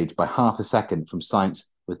 19th stage by half a second from Sainz,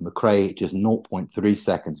 with McRae just 0.3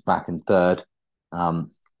 seconds back in third. The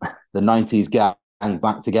 90s gang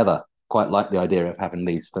back together. Quite like the idea of having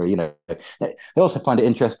these three. I also find it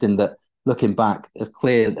interesting that looking back, it's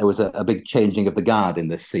clear there was a big changing of the guard in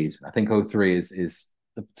this season. I think 03 is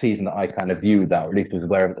the season that I kind of viewed that, or at least was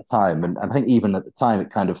aware of at the time. And I think even at the time, it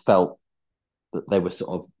kind of felt that they were sort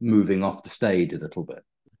of moving off the stage a little bit.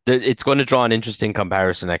 It's going to draw an interesting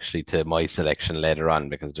comparison actually to my selection later on,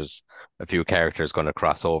 because there's a few characters going to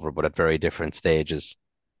cross over, but at very different stages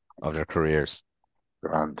of their careers.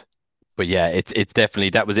 Grand. But yeah, it's definitely,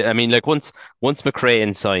 that was it. I mean, like once McRae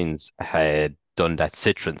and Sainz had done that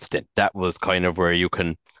Citroen stint, that was kind of where you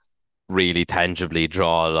can really tangibly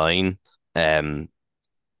draw a line. The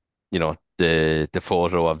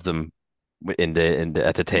photo of them in the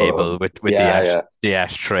at the table with the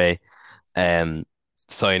ashtray,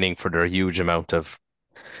 signing for their huge amount of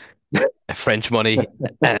French money.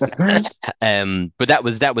 But that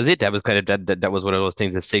was it. That was kind of that was one of those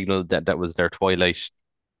things that signaled that was their twilight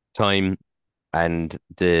time, and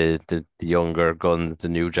the younger guns, the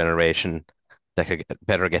new generation that could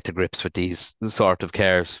better get to grips with these sort of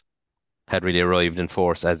cars, had really arrived in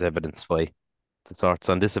force, as evidenced by the thoughts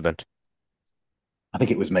on this event. I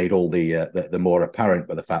think it was made all the more apparent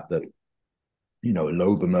by the fact that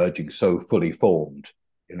Loeb emerging so fully formed.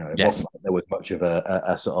 It wasn't like there was much of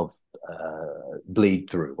a sort of bleed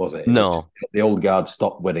through, was it? No. The old guard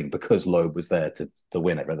stopped winning because Loeb was there to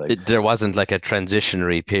win everything. There wasn't like a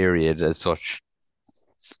transitionary period as such.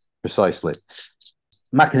 Precisely.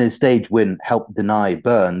 Mäkinen's stage win helped deny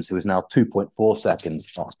Burns, who is now 2.4 seconds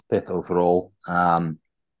off fifth overall.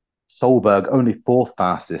 Solberg only fourth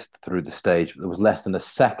fastest through the stage, but there was less than a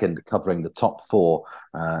second covering the top four.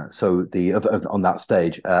 On that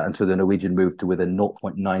stage, and so the Norwegian moved to within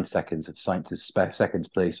 0.9 seconds of Sainz's second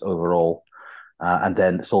place overall, and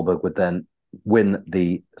then Solberg would then win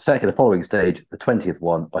the following stage, the 20th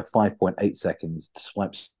one, by 5.8 seconds to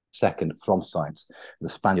swipe second from Sainz. The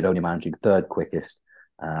Spaniard only managing third quickest,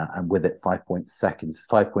 and with it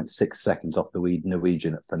 5.6 seconds off the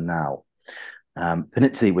Norwegian for now.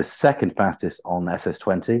 Panizzi was second fastest on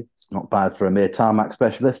SS20, not bad for a mere tarmac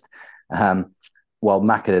specialist, while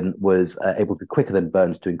Mäkinen was able to be quicker than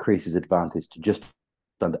Burns to increase his advantage to just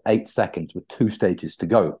under 8 seconds with 2 stages to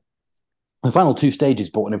go. The final 2 stages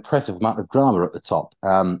brought an impressive amount of drama at the top.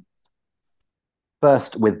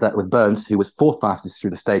 First with Burns, who was fourth fastest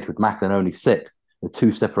through the stage, with Mäkinen only sixth, the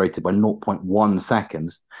two separated by 0.1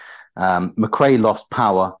 seconds. McRae lost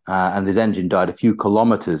power and his engine died a few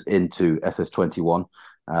kilometers into SS21.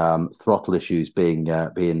 Throttle issues being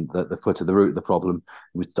the foot of the root of the problem.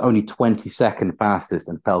 It was only 22nd fastest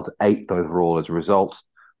and fell to 8th overall as a result,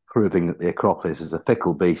 proving that the Acropolis is a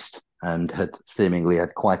fickle beast and had seemingly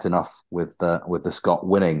had quite enough with the Scot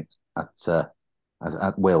winning at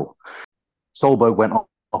will. Solberg went off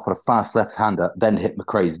on a fast left-hander, then hit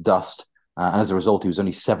McRae's dust. And as a result, he was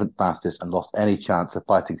only 7th fastest and lost any chance of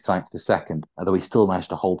fighting Sainz to second, although he still managed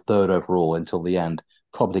to hold third overall until the end.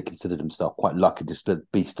 Probably considered himself quite lucky to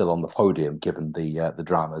be still on the podium, given the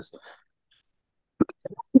dramas.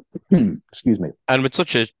 Excuse me. And with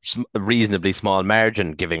such a reasonably small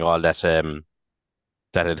margin, giving all that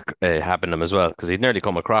that had happened to him as well, because he'd nearly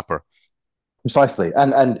come a cropper. Precisely,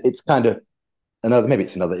 and it's kind of another. Maybe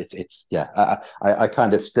it's another. It's yeah. I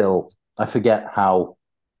kind of still forget how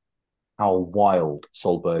wild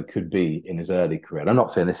Solberg could be in his early career. And I'm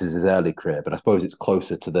not saying this is his early career, but I suppose it's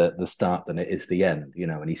closer to the start than it is the end,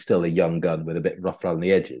 and he's still a young gun with a bit rough around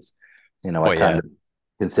the edges. I kind of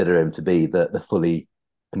consider him to be the fully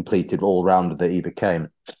completed all-rounder that he became.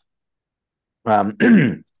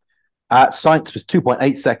 Sainz was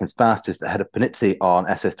 2.8 seconds fastest ahead of Panizzi on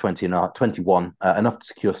SS21, enough to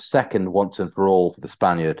secure second once and for all for the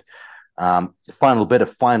Spaniard. The final bit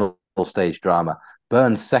of final stage drama.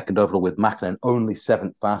 Burns second overall with Mäkinen only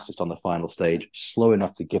 7th fastest on the final stage, slow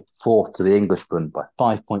enough to give fourth to the Englishman by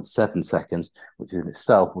 5.7 seconds, which in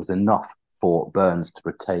itself was enough for Burns to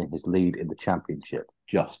retain his lead in the championship.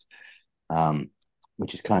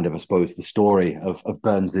 which is kind of, I suppose, the story of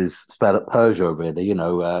Burns's spell at Peugeot, really.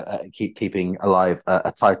 Keeping alive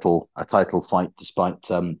a title fight despite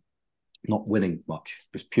not winning much,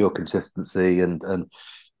 just pure consistency and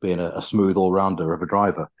being a smooth all rounder of a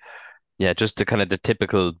driver. Yeah, just the kind of the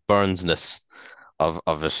typical Burnsness of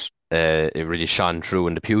it. It really shone through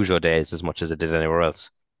in the Peugeot days as much as it did anywhere else.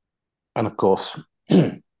 And of course,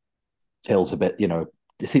 feels a bit,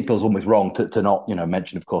 it feels almost wrong to not,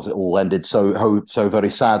 mention. Of course, it all ended so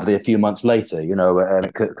very sadly a few months later, and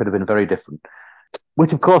it could have been very different.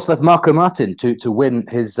 Which, of course, left Marco Martin to win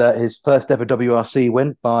his first ever WRC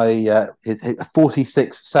win by his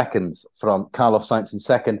 46 seconds from Carlos Sainz in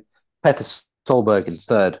second, Peter Solberg in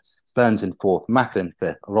third, Burns in fourth, Macklin in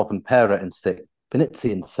fifth, Rovanperä in sixth,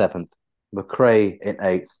 Pinizzi in seventh, McRae in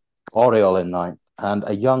eighth, Oriol in ninth, and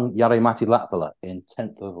a young Jari-Matti Latvala in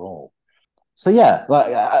 10th overall. So yeah,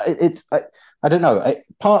 I don't know.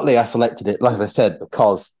 Partly I selected it, like I said,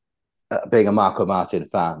 because being a Marco Martin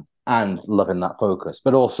fan and loving that focus,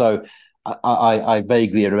 but also I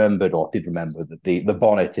vaguely remembered or did remember the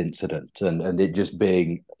bonnet incident and it just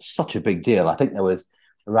being such a big deal. I think there was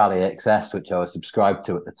Rally XS, which I was subscribed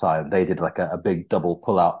to at the time. They did like a big double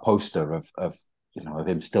pull-out poster of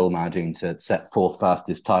him still managing to set fourth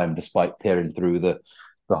fastest time despite peering through the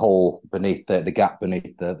hole beneath the gap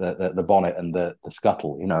beneath the bonnet and the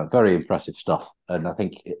scuttle. Very impressive stuff. And I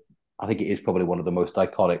think it is probably one of the most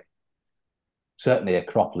iconic, certainly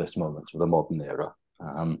Acropolis moments of the modern era.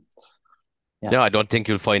 Yeah. No, I don't think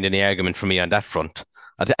you'll find any argument from me on that front.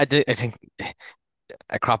 I think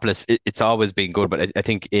Acropolis, it's always been good, but I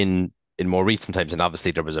think in more recent times, and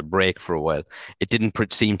obviously there was a break for a while, it didn't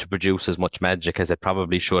seem to produce as much magic as it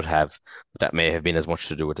probably should have. But that may have been as much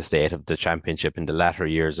to do with the state of the championship in the latter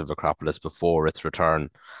years of Acropolis before its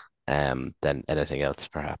return than anything else,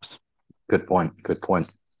 perhaps. Good point.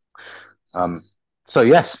 So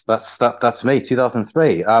yes, that's me,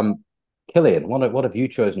 2003. Killian, what have you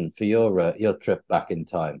chosen for your trip back in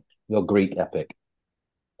time, your Greek epic?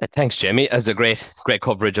 Thanks, Jamie. As a great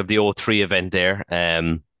coverage of the '03 event there.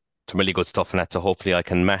 Some really good stuff in that, so hopefully I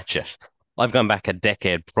can match it. I've gone back a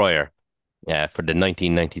decade prior for the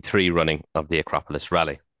 1993 running of the Acropolis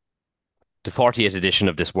Rally. The 40th edition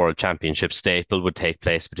of this World Championship staple would take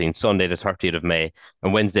place between Sunday the 30th of May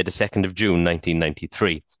and Wednesday the 2nd of June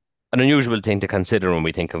 1993. An unusual thing to consider when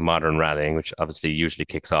we think of modern rallying, which obviously usually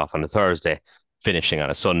kicks off on a Thursday, finishing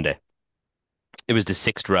on a Sunday. It was the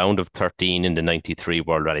sixth round of 13 in the 93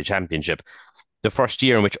 World Rally Championship, the first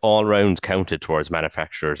year in which all rounds counted towards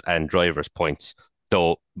manufacturers and drivers' points,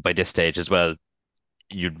 though by this stage as well,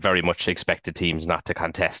 you'd very much expect the teams not to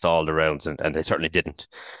contest all the rounds, and they certainly didn't.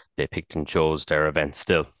 They picked and chose their events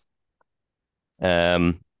still.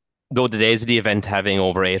 Though the days of the event having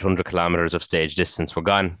over 800 kilometers of stage distance were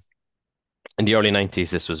gone, in the early 90s,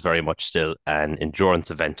 this was very much still an endurance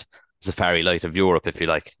event, Safari Light of Europe, if you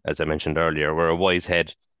like, as I mentioned earlier, where a wise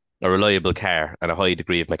head, a reliable car, and a high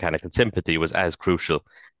degree of mechanical sympathy was as crucial,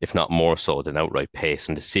 if not more so, than outright pace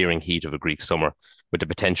in the searing heat of a Greek summer, with the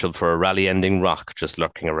potential for a rally-ending rock just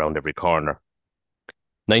lurking around every corner.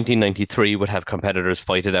 1993 would have competitors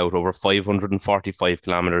fight it out over 545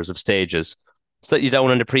 kilometres of stages, slightly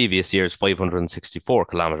down on the previous year's 564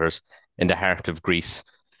 kilometres in the heart of Greece,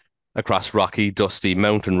 across rocky, dusty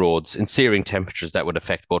mountain roads in searing temperatures that would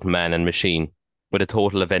affect both man and machine, with a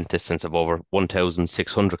total event distance of over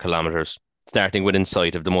 1,600 kilometres, starting within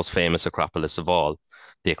sight of the most famous Acropolis of all,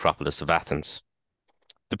 the Acropolis of Athens.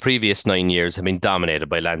 The previous 9 years have been dominated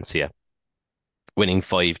by Lancia, winning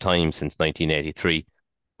 5 times since 1983,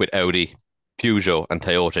 with Audi, Peugeot and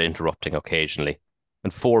Toyota interrupting occasionally,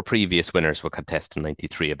 and 4 previous winners would contest the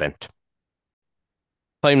 93 event.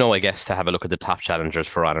 Time now, I guess, to have a look at the top challengers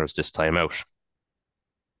for honours this time out.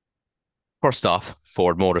 First off,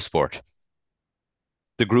 Ford Motorsport.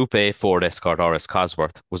 The Group A Ford Escort RS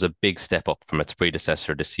Cosworth was a big step up from its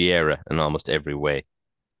predecessor, the Sierra, in almost every way.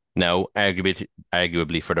 Now,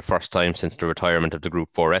 arguably for the first time since the retirement of the Group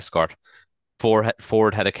 4 Escort,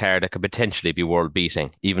 Ford had a car that could potentially be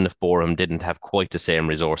world-beating, even if Boreham didn't have quite the same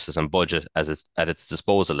resources and budget at its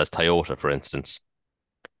disposal as Toyota, for instance.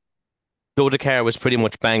 Though the car was pretty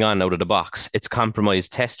much bang on out of the box, its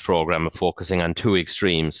compromised test programme of focusing on 2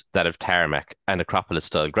 extremes, that of tarmac and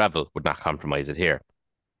Acropolis-style gravel, would not compromise it here.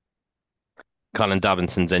 Colin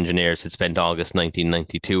Davinson's engineers had spent August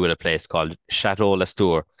 1992 at a place called Château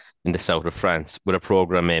Lastour in the south of France, with a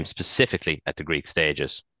programme aimed specifically at the Greek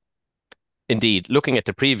stages. Indeed, looking at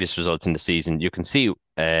the previous results in the season, you can see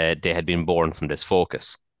they had been born from this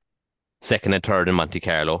focus. Second and third in Monte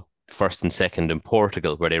Carlo, first and second in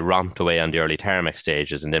Portugal, where they romped away on the early tarmac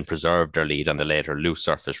stages and then preserved their lead on the later loose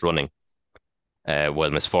surface running.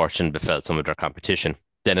 while misfortune befell some of their competition.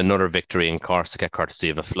 Then another victory in Corsica, courtesy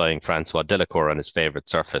of a flying Francois Delacour on his favourite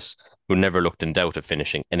surface, who never looked in doubt of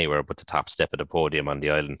finishing anywhere but the top step of the podium on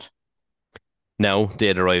the island. Now they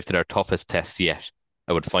had arrived to their toughest test yet.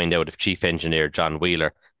 I would find out if Chief Engineer John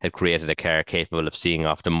Wheeler had created a car capable of seeing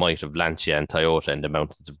off the might of Lancia and Toyota in the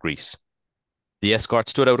mountains of Greece. The Escort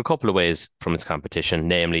stood out a couple of ways from its competition,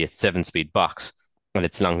 namely its 7-speed box and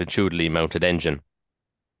its longitudinally mounted engine.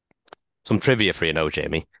 Some trivia for you now,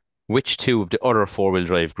 Jamie. Which two of the other four-wheel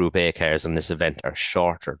drive Group A cars in this event are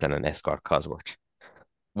shorter than an Escort Cosworth?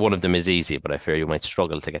 One of them is easy, but I fear you might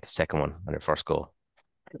struggle to get the second one on your first go.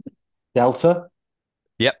 Delta?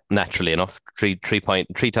 Yep, naturally enough.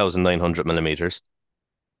 3,900 millimeters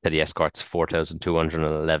to the Escort's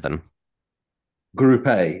 4,211. Group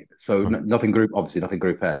A. So nothing Group, obviously nothing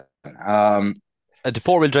Group A. The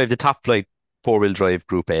four-wheel drive, the top flight four-wheel drive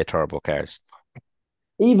Group A turbo cars.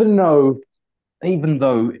 Even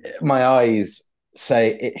though my eyes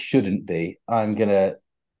say it shouldn't be, I'm gonna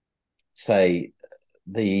say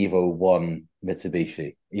the Evo 1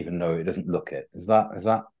 Mitsubishi, even though it doesn't look it. Is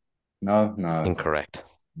that no? Incorrect.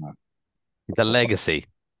 No. The Legacy.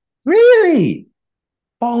 Really?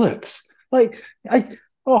 Bollocks.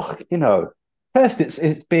 First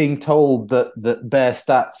it's being told that bare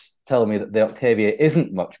stats tell me that the Octavia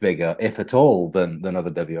isn't much bigger, if at all, than other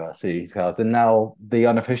WRC cars, and now the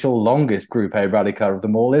unofficial longest Group A rally car of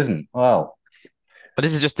them all isn't. Well, but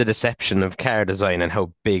this is just the deception of car design and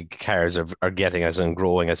how big cars are getting as and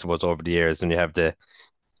growing, I suppose, over the years. And you have the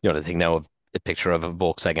thing now of a picture of a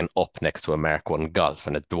Volkswagen Up next to a Mark 1 Golf,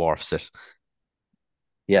 and it dwarfs it.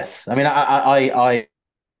 Yes, I mean, I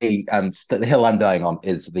and the hill I'm dying on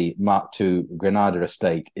is the Mark II Granada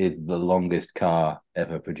Estate is the longest car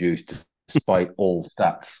ever produced, despite all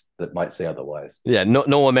stats that might say otherwise. Yeah,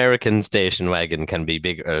 no American station wagon can be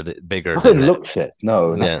bigger Nothing than looks it.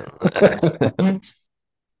 No. Yeah.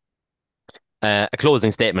 A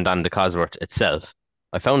closing statement on the Cosworth itself.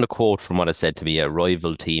 I found a quote from what is said to be a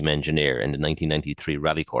rival team engineer in the 1993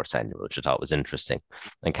 Rally Course Annual, which I thought was interesting,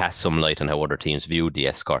 and cast some light on how other teams viewed the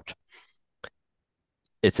Escort.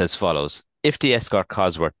 It's as follows. If the Escort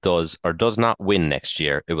Cosworth does or does not win next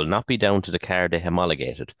year, it will not be down to the car they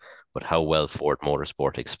homologated, but how well Ford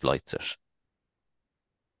Motorsport exploits it.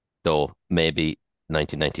 Though maybe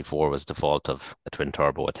 1994 was the fault of a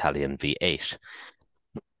twin-turbo Italian V8.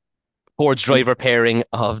 Ford's driver pairing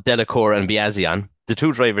of Delacour and Biazian, the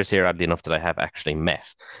two drivers here, oddly enough, that I have actually met,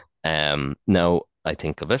 now I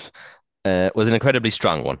think of it, was an incredibly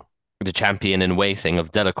strong one. The champion in waiting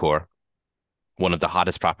of Delacour, one of the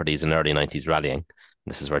hottest properties in early 90s rallying.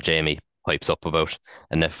 This is where Jamie pipes up about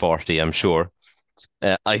an F40, I'm sure.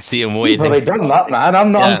 I see him waiting. You've already done that, man.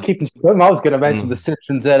 I'm keeping stum. I was going to mention the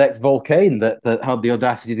Citroen ZX Volcane that had the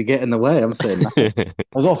audacity to get in the way. I'm saying that.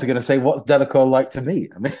 I was also going to say, what's Delacour like to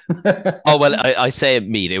meet? I mean, oh well, I say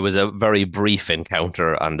meet. It was a very brief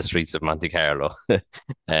encounter on the streets of Monte Carlo.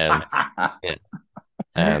 Yeah.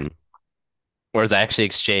 Whereas I actually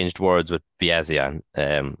exchanged words with Biazian.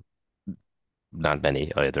 Not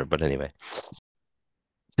many either, but anyway.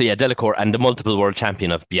 So yeah, Delacour and the multiple world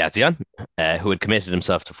champion of Biazian, who had committed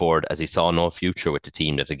himself to Ford as he saw no future with the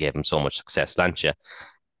team that had gave him so much success, Lancia,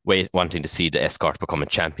 wanting to see the Escort become a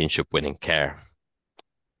championship-winning car.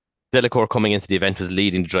 Delacour coming into the event was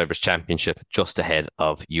leading the Drivers' Championship just ahead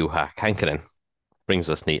of Juha Kankkunen. Brings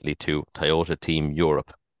us neatly to Toyota Team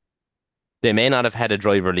Europe. They may not have had a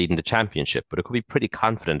driver leading the championship, but it could be pretty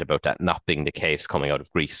confident about that not being the case coming out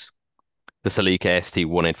of Greece. The Celica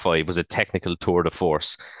ST185 was a technical tour de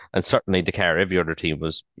force, and certainly the car every other team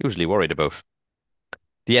was usually worried about.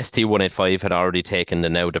 The ST185 had already taken the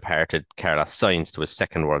now departed Carlos Sainz to his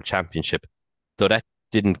second World Championship, though that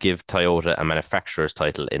didn't give Toyota a manufacturer's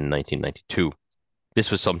title in 1992. This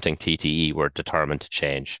was something TTE were determined to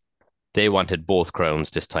change. They wanted both crowns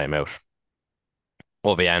this time out.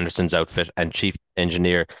 Ove Anderson's outfit and chief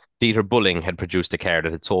engineer Dieter Bulling had produced a car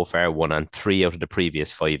that had so far won on 3 out of the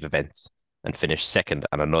previous 5 events and finished second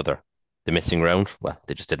on another. The missing round, well,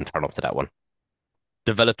 they just didn't turn up to that one.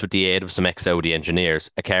 Developed with the aid of some ex-Audi engineers,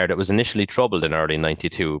 a car that was initially troubled in early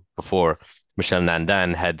 92 before Michel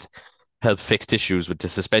Nandan had helped fix issues with the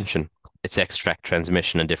suspension. Its X-Track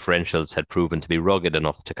transmission and differentials had proven to be rugged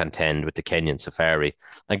enough to contend with the Kenyan Safari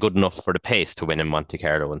and good enough for the pace to win in Monte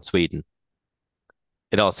Carlo and Sweden.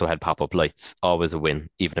 It also had pop-up lights, always a win,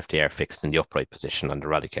 even if they are fixed in the upright position on the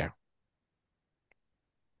rally car.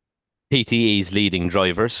 PTE's leading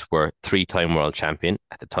drivers were 3-time world champion,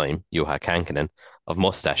 at the time, Juha Kankkunen, of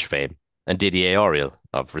mustache fame, and Didier Auriol,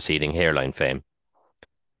 of receding hairline fame.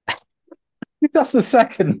 That's the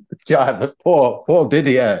second driver. Poor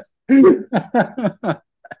Didier.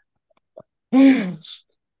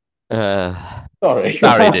 Sorry.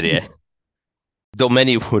 Sorry, Didier. Though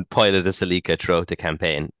many would pilot a Celica throughout the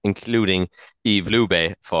campaign, including Yves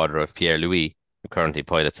Loubet, father of Pierre-Louis, who currently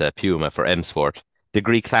pilots a Puma for M Sport, the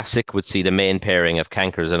Greek Classic would see the main pairing of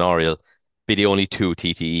Cankers and Oriel be the only two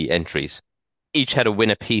TTE entries. Each had a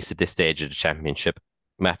win apiece at this stage of the championship,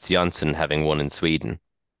 Mats Jonsson having won in Sweden.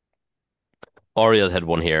 Oriel had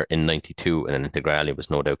won here in 92, and Integrale was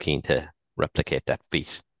no doubt keen to replicate that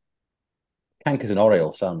feat. Cankers and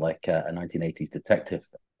Oriole sound like a 1980s detective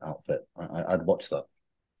outfit. I'd watch that.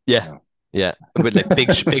 Yeah, yeah, with like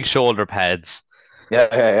big shoulder pads.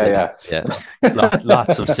 Yeah.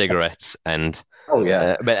 Lots of cigarettes and Oh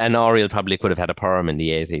yeah. and Oriel probably could have had a perm in the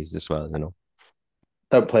 80s as well,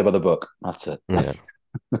 Don't play by the book. That's it. Yeah.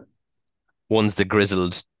 One's the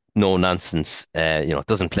grizzled, no nonsense,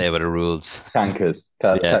 doesn't play by the rules. Cankers.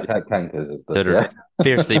 Yeah. Cankers is That are the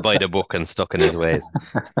fiercely by the book and stuck in his ways.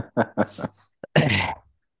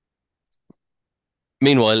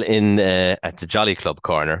 Meanwhile, at the Jolly Club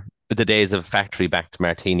corner, the days of factory-backed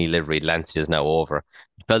martini liveried Lancia is now over.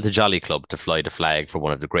 It fell to Jolly Club to fly the flag for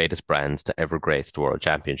one of the greatest brands to ever grace the World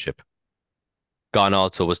Championship. Gone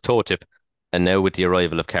also was Toe Tip, and now with the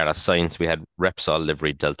arrival of Carlos Sainz, we had Repsol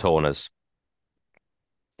liveried Deltonas.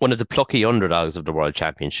 One of the plucky underdogs of the World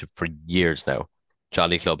Championship for years now,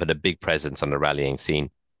 Jolly Club had a big presence on the rallying scene,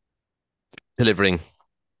 delivering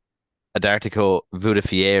a D'Artico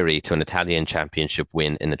Vudafieri to an Italian championship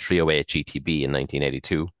win in the 308 GTB in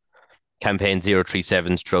 1982. Campaign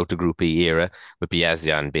 037s throughout the Group E era, with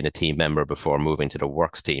Biazian being a team member before moving to the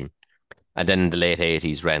Works team. And then in the late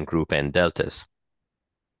 80s ran Group N Deltas.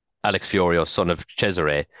 Alex Fiorio, son of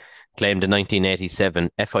Cesare, claimed the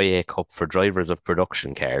 1987 FIA Cup for drivers of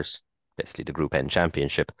production cars, basically the Group N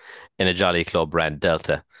Championship, in a Jolly Club ran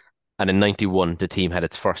Delta. And in 91, the team had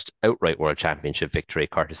its first outright World Championship victory,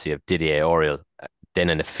 courtesy of Didier Auriol,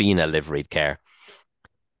 then in a FINA liveried car.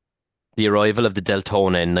 The arrival of the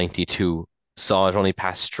Deltona in 92 saw it only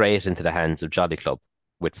pass straight into the hands of Jolly Club,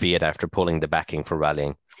 with Fiat after pulling the backing for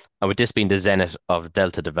rallying. And with this being the zenith of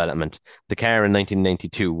Delta development, the car in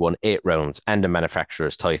 1992 won 8 rounds and the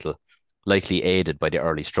manufacturer's title, likely aided by the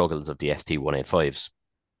early struggles of the ST185s.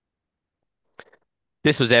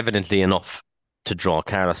 This was evidently enough to draw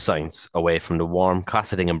Carlos Sainz away from the warm,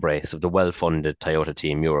 cosseting embrace of the well-funded Toyota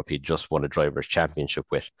Team Europe he'd just won a Drivers' Championship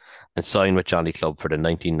with, and signed with Jolly Club for the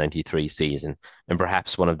 1993 season, and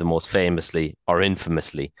perhaps one of the most famously or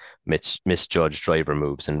infamously misjudged driver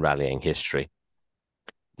moves in rallying history.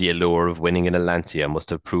 The allure of winning in a Lancia must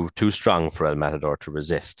have proved too strong for El Matador to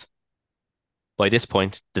resist. By this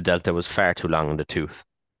point, the Delta was far too long in the tooth,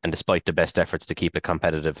 and despite the best efforts to keep it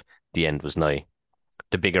competitive, the end was nigh.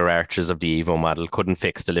 The bigger arches of the Evo model couldn't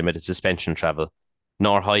fix the limited suspension travel,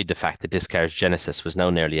 nor hide the fact that this car's genesis was now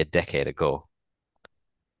nearly a decade ago.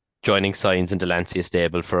 Joining Sainz in the Lancia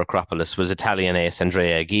stable for Acropolis was Italian ace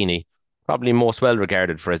Andrea Aghini, probably most well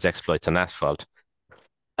regarded for his exploits on asphalt.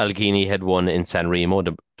 Aghini had won in San Remo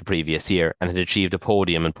the previous year and had achieved a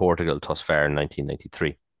podium in Portugal thus far in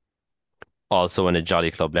 1993. Also in a Jolly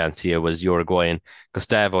Club Lancia was Uruguayan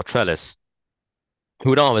Gustavo Trellis, who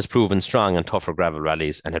had always proven strong in tougher gravel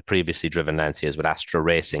rallies and had previously driven Lancias with Astra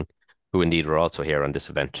Racing, who indeed were also here on this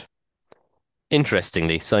event.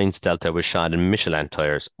 Interestingly, Sainz Delta was shod in Michelin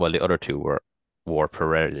tyres, while the other two wore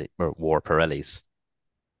Pirellis.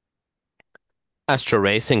 Astra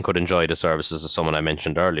Racing could enjoy the services of someone I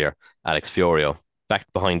mentioned earlier, Alex Fiorio,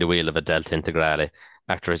 backed behind the wheel of a Delta Integrale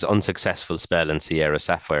after his unsuccessful spell in Sierra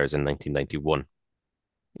Sapphires in 1991.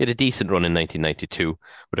 He had a decent run in 1992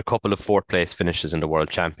 with a couple of fourth-place finishes in the World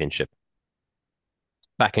Championship.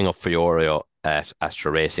 Backing up Fiorio at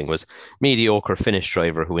Astra Racing was mediocre Finnish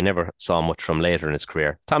driver who we never saw much from later in his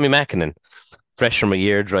career, Tommy Mäkinen, fresh from a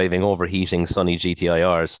year driving overheating sunny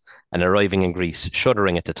GTIRs and arriving in Greece,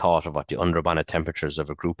 shuddering at the thought of what the underbonnet temperatures of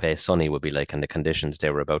a Group A sunny would be like in the conditions they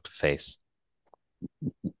were about to face.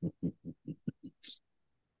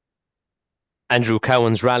 Andrew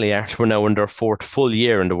Cowan's Rally Art were now in their 4th full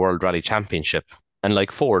year in the World Rally Championship, and like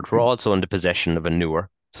Ford, were also in the possession of a newer,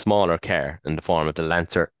 smaller car in the form of the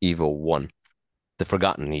Lancer Evo 1, the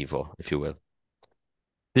forgotten Evo, if you will.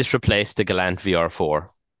 This replaced the Galant VR4.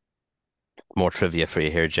 More trivia for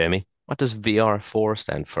you here, Jamie. What does VR4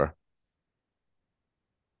 stand for?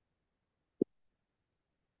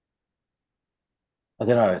 I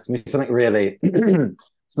don't know. It's something really,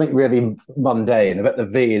 something really mundane. I bet the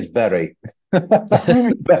V is very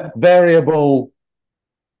variable.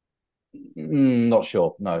 Not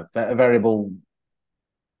sure. No, variable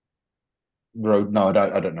road. No, I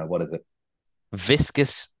don't know. What is it?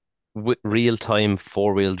 Viscous Real-time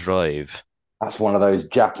four-wheel drive. That's one of those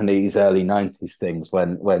Japanese early 90s things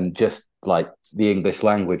when just like the English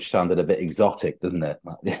language sounded a bit exotic, doesn't it?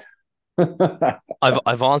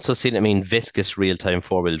 I've also seen it mean viscous real-time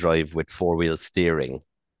four-wheel drive with four-wheel steering.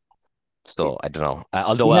 So I don't know.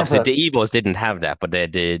 Although You obviously never, the Evos didn't have that, but the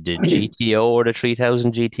GTO or the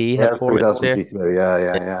 3000 GT had yeah, four-wheel 3000 steering. GTO, yeah,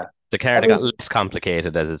 Yeah. yeah, yeah. The car I that got mean, less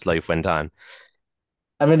complicated as its life went on.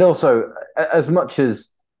 also, as much as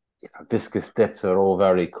viscous dips are all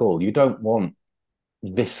very cool, you don't want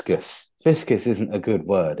viscous. Viscous isn't a good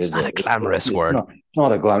word, It's is not a it? glamorous word. It's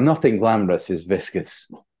not a glam. Nothing glamorous is viscous.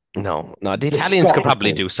 No, no, the Italians could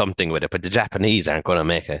probably Viscosity. do something with it, but the Japanese aren't going to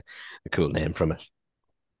make a cool name from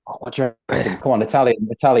Oh, what do you reckon? it. Come on,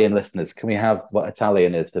 Italian listeners, can we have what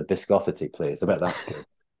Italian is for viscosity, please? I bet that's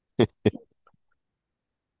good.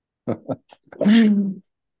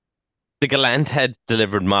 The Galant had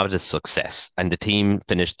delivered modest success, and the team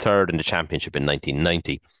finished third in the championship in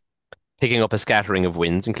 1990, picking up a scattering of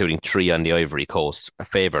wins, including three on the Ivory Coast, a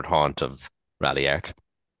favoured haunt of rally art,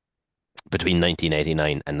 between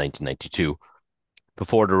 1989 and 1992,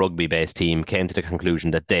 before the rugby-based team came to the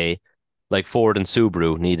conclusion that they, like Ford and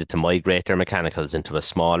Subaru, needed to migrate their mechanicals into a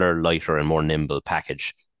smaller, lighter, and more nimble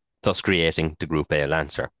package, thus creating the Group A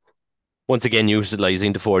Lancer. Once again,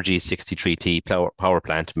 utilising the 4G63T power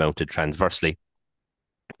plant mounted transversely.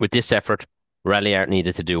 With this effort, Rally Art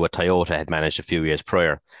needed to do what Toyota had managed a few years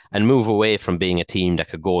prior and move away from being a team that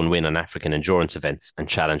could go and win on African endurance events and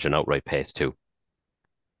challenge an outright pace too.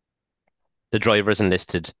 The drivers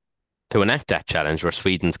enlisted to enact that challenge were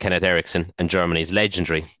Sweden's Kenneth Eriksson and Germany's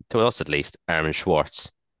legendary, to us at least, Armin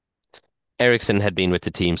Schwarz. Eriksson had been with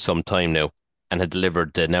the team some time now and had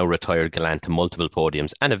delivered the now retired Galant to multiple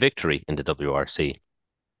podiums and a victory in the WRC.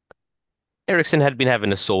 Eriksson had been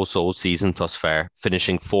having a so-so season thus far,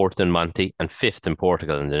 finishing fourth in Monte and fifth in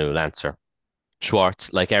Portugal in the new Lancer.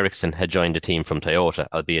 Schwarz, like Eriksson, had joined the team from Toyota,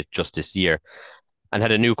 albeit just this year, and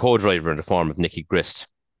had a new co-driver in the form of Nicky Grist.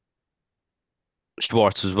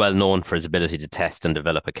 Schwarz was well known for his ability to test and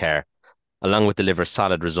develop a car, along with deliver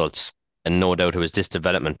solid results, and no doubt it was this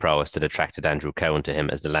development prowess that attracted Andrew Cowan to him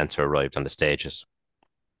as the Lancer arrived on the stages.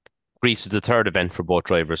 Greece was the third event for both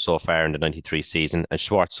drivers so far in the 93 season, and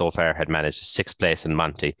Schwarz so far had managed sixth place in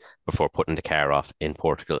Monte before putting the car off in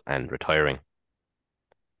Portugal and retiring.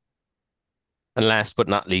 And last but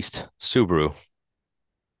not least, Subaru.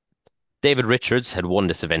 David Richards had won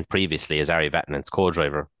this event previously as Ari Vatanen's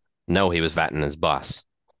co-driver. Now he was Vatanen's boss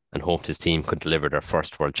and hoped his team could deliver their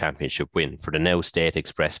first World Championship win for the now State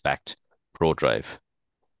Express-backed ProDrive.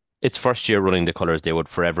 Its first year running the colours they would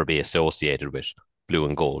forever be associated with, blue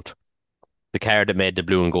and gold. The car that made the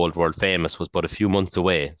blue and gold world famous was but a few months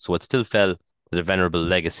away, so it still fell to the venerable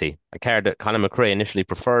legacy, a car that Colin McRae initially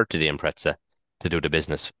preferred to the Impreza to do the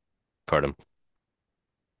business for them.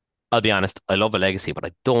 I'll be honest, I love a legacy, but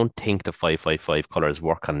I don't think the 555 colours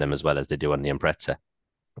work on them as well as they do on the Impreza.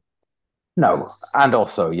 No, and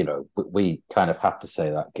also, we kind of have to say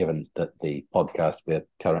that given that the podcast we're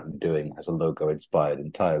currently doing has a logo inspired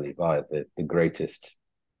entirely by the greatest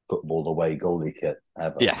football away goalie kit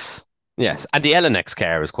ever. Yes. Yes, and the Elenex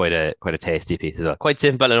car is quite a tasty piece as well. Quite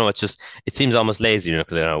simple. I know it seems almost lazy,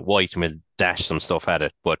 because white and we'll dash some stuff at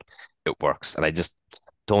it, but it works. And I just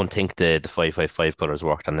don't think the 555 colours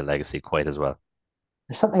worked on the Legacy quite as well.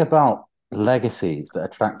 There's something about legacies that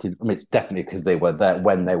attracted. I mean, it's definitely because they were there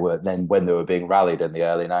when they were being rallied in the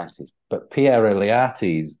early 90s. But Pierre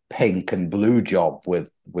Eliatti's pink and blue job with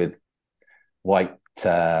white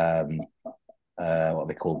what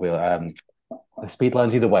they call wheel the speed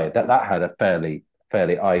lines either way, that had a fairly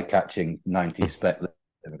eye-catching 90s spec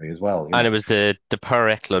livery as well. And it was the Per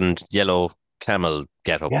Eklund yellow camel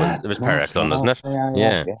get up. Yeah, It was Per nice. Eklund, wasn't it? Yeah.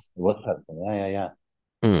 Yeah. It was yeah.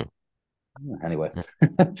 Mm. Anyway.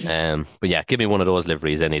 But yeah, give me one of those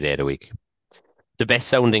liveries any day of the week. The best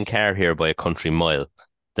sounding car here by a country mile.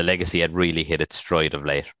 The Legacy had really hit its stride of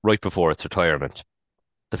late, right before its retirement.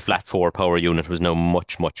 The flat four power unit was now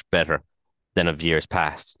much, much better than of years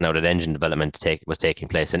past, now that engine development was taking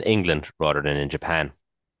place in England rather than in Japan.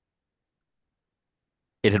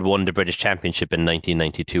 It had won the British Championship in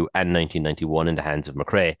 1992 and 1991 in the hands of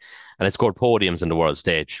McRae, and it scored podiums on the world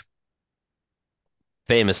stage.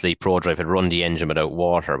 Famously, ProDrive had run the engine without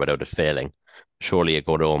water without it failing, surely a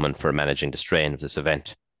good omen for managing the strain of this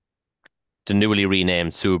event. The newly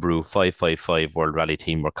renamed Subaru 555 World Rally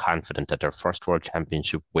team were confident that their first World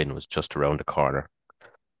Championship win was just around the corner.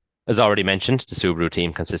 As already mentioned, the Subaru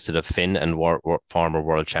team consisted of Finn and former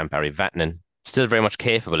world champ Ari Vatanen, still very much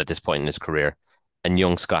capable at this point in his career, and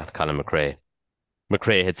young Scot Colin McRae.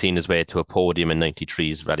 McRae had seen his way to a podium in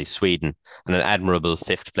 '93's Rally Sweden and an admirable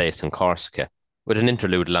fifth place in Corsica, with an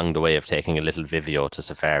interlude along the way of taking a little Vivio to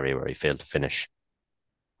Safari where he failed to finish.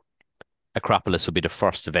 Acropolis would be the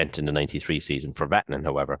first event in the '93 season for Vatanen,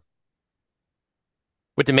 however.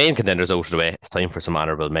 With the main contenders out of the way, it's time for some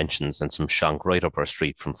honourable mentions and some shonk right up our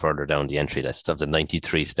street from further down the entry list of the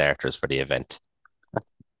 '93 starters for the event.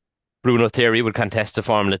 Bruno Thierry would contest the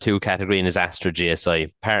Formula 2 category in his Astra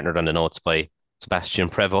GSI, partnered on the notes by Sebastian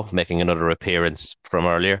Prevost, making another appearance from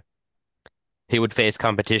earlier. He would face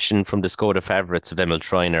competition from the Skoda favourites of Emil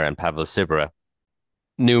Treiner and Pavel Sibera.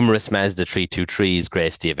 Numerous Mazda 323s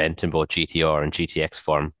graced the event in both GTR and GTX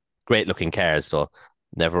form. Great looking cars, though,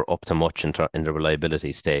 never up to much in the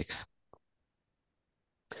reliability stakes.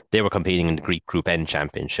 They were competing in the Greek Group N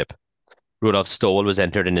Championship. Rudolf Stoll was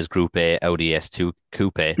entered in his Group A Audi S2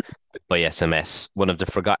 Coupe by SMS, one of the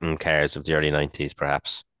forgotten cars of the early 90s,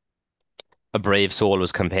 perhaps. A brave soul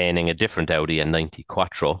was campaigning a different Audi A90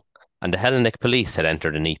 Quattro, and the Hellenic Police had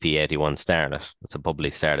entered an EP81 Starlet. That's a bubbly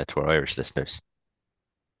Starlet to our Irish listeners.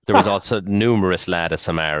 There was also numerous Lada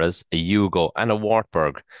Samaras, a Yugo, and a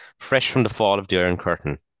Wartburg, fresh from the fall of the Iron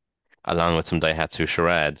Curtain, along with some Daihatsu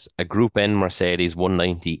Charades, a Group N Mercedes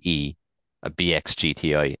 190E, a BX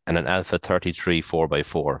GTI, and an Alpha 33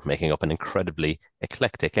 4x4, making up an incredibly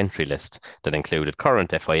eclectic entry list that included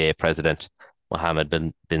current FIA president Mohammed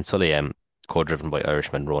bin Sulayem, co-driven by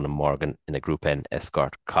Irishman Ronan Morgan in a Group N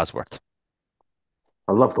Escort Cosworth.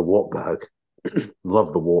 I love the Wartburg.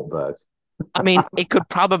 Love the Wartburg. I mean, it could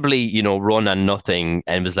probably, run on nothing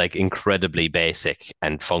and was like incredibly basic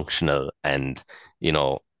and functional and,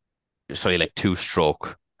 it's probably like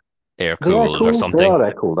two-stroke air cooled or something.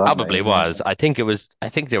 They're cool, aren't Probably they? was. I think there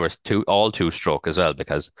was all two-stroke as well,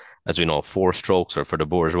 because as we know, four strokes are for the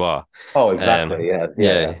bourgeois. Oh, exactly.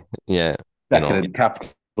 Yeah. Decadent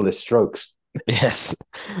capitalist strokes. Yes.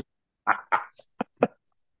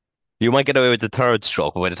 You might get away with the third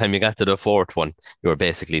stroke, but by the time you got to the fourth one, you were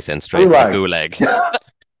basically sent straight to the gulag.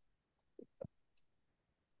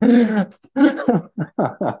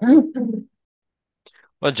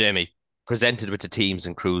 Well, Jamie, presented with the teams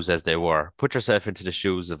and crews as they were, put yourself into the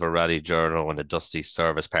shoes of a rally journal in a dusty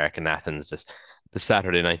service park in Athens the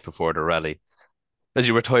Saturday night before the rally. As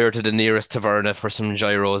you retire to the nearest taverna for some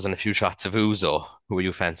gyros and a few shots of ouzo, who are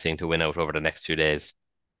you fancying to win out over the next few days?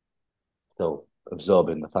 Still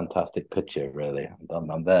absorbing the fantastic picture, really.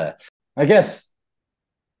 I'm there. I guess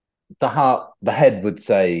the head would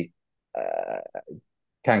say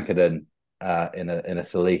Kankkunen in a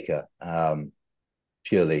Celica,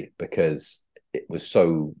 purely because it was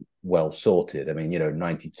so well sorted. I mean,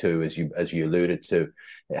 92, as you alluded to,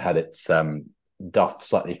 it had its duff,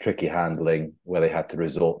 slightly tricky handling where they had to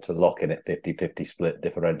resort to locking it 50-50 split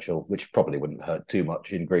differential, which probably wouldn't hurt too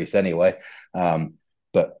much in Greece anyway.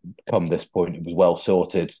 But come this point, it was well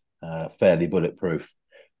sorted, fairly bulletproof.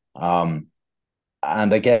 And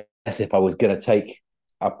I guess if I was going to take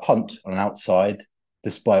a punt on an outside,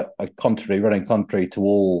 despite running contrary to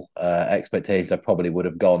all expectations, I probably would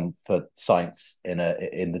have gone for Sainz in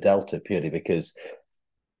the Delta, purely because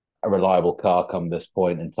a reliable car come this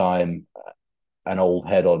point in time, an old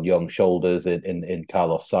head on young shoulders in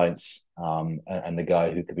Carlos Sainz, and the guy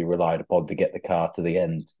who could be relied upon to get the car to the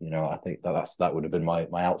end. I think that would have been my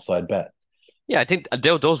outside bet. Yeah, I think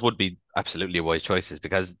those would be absolutely wise choices,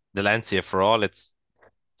 because the Lancia, for all its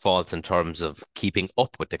faults in terms of keeping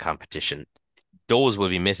up with the competition, those will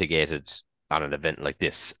be mitigated on an event like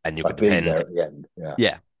this, and you could depend there at the end.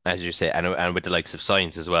 Yeah, as you say, and with the likes of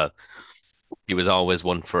Sainz as well. He was always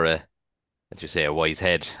one for as you say, a wise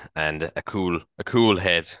head and a cool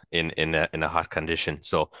head in a hot condition.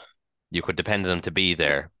 So you could depend on him to be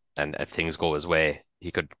there, and if things go his way,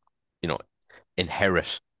 he could,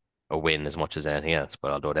 inherit a win as much as anything else.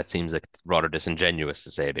 But although that seems like rather disingenuous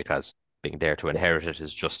to say, because being there to inherit it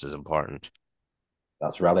is just as important.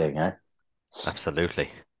 That's rallying, eh? Absolutely.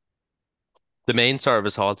 The main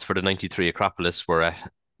service halts for the '93 Acropolis were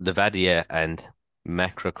at Levadia and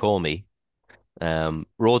Makrokomi.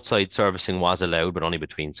 Roadside servicing was allowed, but only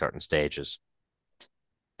between certain stages.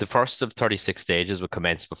 The first of 36 stages would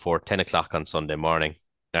commence before 10 o'clock on Sunday morning,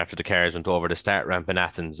 after the cars went over the start ramp in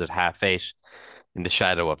Athens at 8:30 in the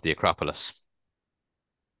shadow of the Acropolis.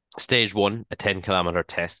 Stage 1, a 10-kilometre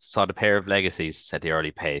test, saw the pair of legacies set the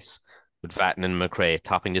early pace, with Vatten and McRae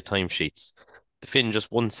topping the timesheets. The Finn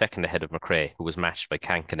just 1 second ahead of McRae, who was matched by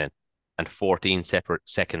Kankkunen, and 14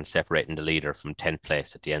 seconds separating the leader from 10th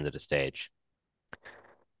place at the end of the stage.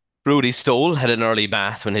 Rudy Stoll had an early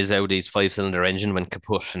bath when his Audi's 5-cylinder engine went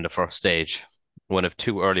kaput in the first stage. One of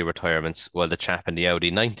 2 early retirements, while the chap in the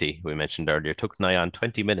Audi 90 we mentioned earlier took nigh on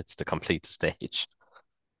 20 minutes to complete the stage.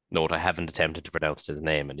 Note, I haven't attempted to pronounce his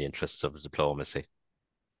name in the interests of diplomacy.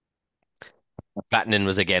 Vatanen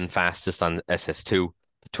was again fastest on SS2,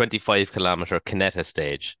 the 25-kilometer Kineta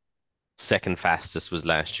stage. Second fastest was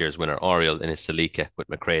last year's winner Oriel in his Celica, with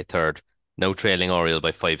McRae third, now trailing Oriel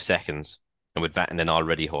by 5 seconds, and with Vatanen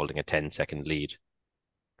already holding a 10-second lead.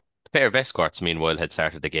 The pair of escorts, meanwhile, had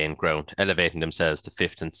started to gain ground, elevating themselves to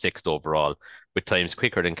fifth and sixth overall, with times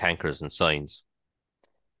quicker than Cankers and Signs.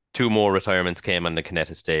 Two more retirements came on the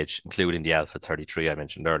Kineta stage, including the Alpha 33 I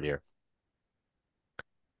mentioned earlier.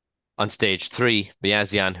 On stage 3,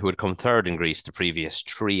 Biazian, who had come third in Greece the previous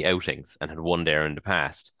 3 outings and had won there in the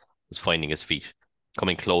past, was finding his feet,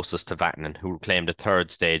 coming closest to Vatanen, who claimed a third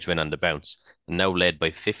stage win on the bounce and now led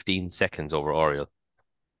by 15 seconds over Oriel.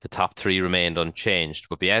 The top 3 remained unchanged,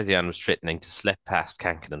 but Biazian was threatening to slip past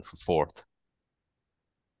Kankinen for fourth.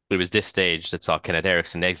 It was this stage that saw Kenneth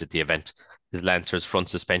Eriksson exit the event, the Lancer's front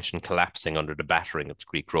suspension collapsing under the battering of the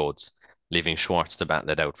Greek roads, leaving Schwartz to battle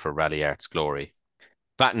it out for Rally Art's glory.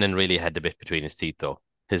 Vatanen really had the bit between his teeth, though,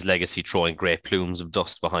 his legacy throwing great plumes of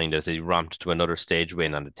dust behind as he ramped to another stage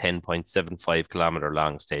win on the 10.75-kilometer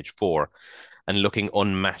long stage 4, and looking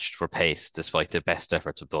unmatched for pace despite the best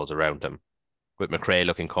efforts of those around him, with McRae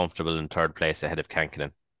looking comfortable in third place ahead of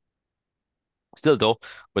Kankinen. Still, though,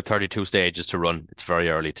 with 32 stages to run, it's very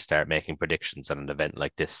early to start making predictions on an event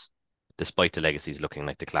like this, despite the legacies looking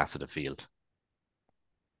like the class of the field.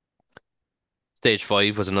 Stage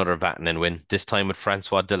 5 was another Vatanen win, this time with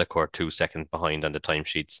Francois Delacour 2 seconds behind on the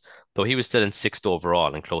timesheets, though he was still in sixth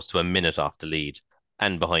overall and close to a minute off the lead,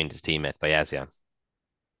 and behind his teammate Biazian.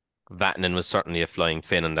 Vatanen was certainly a flying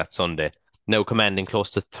Finn on that Sunday, now commanding close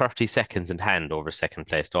to 30 seconds in hand over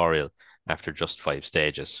second-placed Oriel after just 5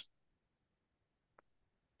 stages.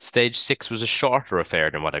 Stage 6 was a shorter affair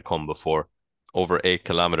than what had come before, over 8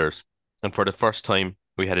 kilometres, and for the first time,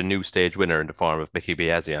 we had a new stage winner in the form of Mickey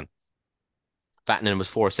Biazian. Vatanen was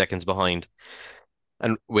 4 seconds behind,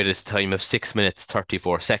 and with his time of 6 minutes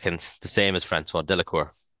 34 seconds, the same as Francois Delacour.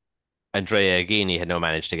 Andrea Aghini had now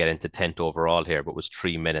managed to get into 10th overall here, but was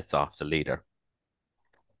 3 minutes off the leader.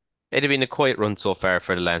 It had been a quiet run so far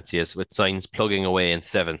for the Lancias, with Signs plugging away in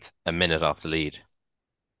 7th, a minute off the lead.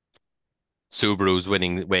 Subaru's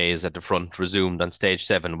winning ways at the front resumed on stage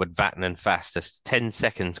 7, with Vatanen fastest, 10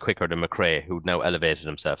 seconds quicker than McRae, who'd now elevated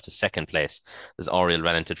himself to second place as Oriel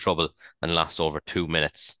ran into trouble and lost over 2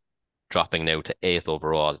 minutes, dropping now to 8th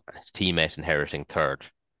overall, and his teammate inheriting third.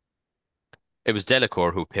 It was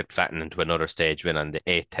Delacour who pipped Vatanen to another stage win on the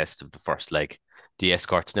 8th test of the first leg. The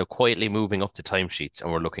escorts now quietly moving up the timesheets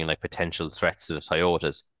and were looking like potential threats to the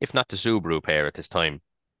Toyotas, if not the Subaru pair at this time,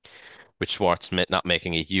 with Schwartz not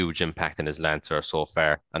making a huge impact in his Lancer so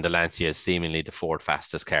far, and the Lancia is seemingly the fourth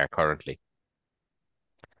fastest car currently,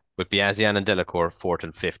 with Biazian and Delacour 4th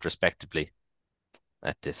and 5th respectively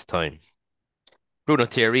at this time. Bruno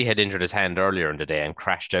Thierry had injured his hand earlier in the day and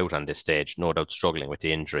crashed out on this stage, no doubt struggling with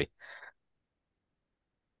the injury.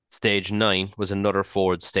 Stage 9 was another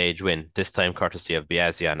forward stage win, this time courtesy of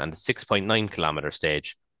Biazian, and the 6.9-kilometer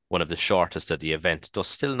stage, one of the shortest of the event, though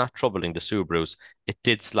still not troubling the Subarus. It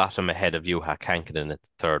did slot him ahead of Juha Kankinen at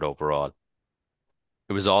the 3rd overall.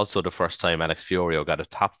 It was also the first time Alex Fiorio got a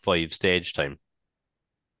top 5 stage time.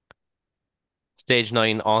 Stage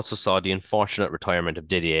 9 also saw the unfortunate retirement of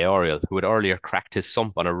Didier Auriol, who had earlier cracked his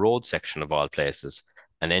sump on a road section of all places,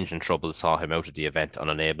 and engine trouble saw him out of the event and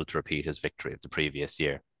unable to repeat his victory of the previous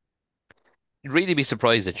year. You'd really be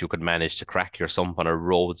surprised that you could manage to crack your sump on a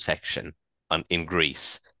road section in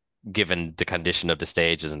Greece, given the condition of the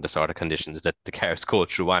stages and the sort of conditions that the cars go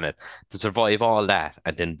through on it, to survive all that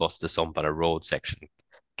and then bust the sump on a road section.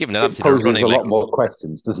 Given that It obviously they're poses running a like, lot more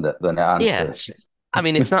questions, doesn't it, than it yeah, answers? I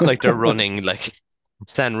mean, it's not like they're running like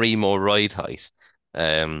San Remo ride height.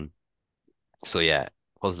 Um, so yeah,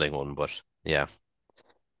 puzzling one, but yeah.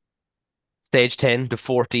 Stage 10, the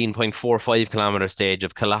 14.45-kilometer stage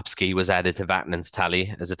of Kolapski was added to Vatanen's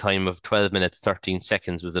tally, as a time of 12 minutes 13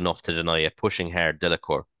 seconds was enough to deny a pushing hard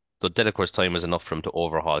Delacour, though Delacour's time was enough for him to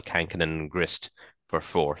overhaul Kankinen and Grist for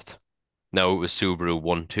 4th. Now it was Subaru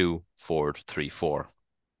 1-2, Ford 3-4.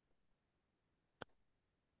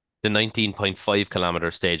 The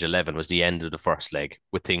 19.5-kilometer stage 11 was the end of the first leg,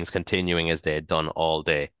 with things continuing as they had done all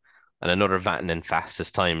day, and another Vatanen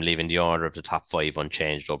fastest time, leaving the order of the top 5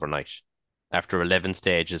 unchanged overnight. After 11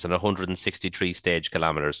 stages and 163 stage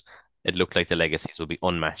kilometres, it looked like the legacies would be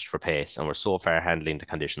unmatched for pace and were so far handling the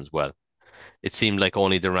conditions well. It seemed like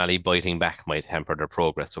only the rally biting back might hamper their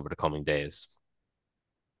progress over the coming days.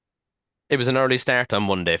 It was an early start on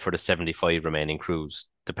Monday for the 75 remaining crews,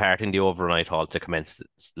 departing the overnight halt to commence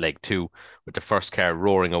leg 2, with the first car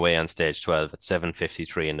roaring away on stage 12 at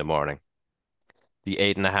 7:53 in the morning. the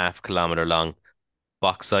 8.5 kilometer long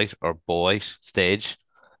bauxite or boite stage.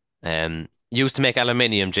 Used to make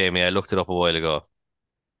aluminium, Jamie. I looked it up a while ago.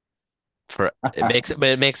 For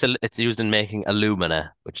it makes it's used in making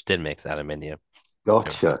alumina, which then makes aluminium.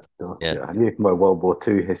 Gotcha, Yeah. gotcha. I knew from my World War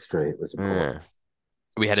II history it was important. Yeah.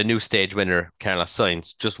 We had a new stage winner, Carlos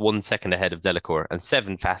Sainz, just 1 second ahead of Delacour and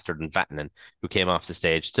 7 faster than Vatanen, who came off the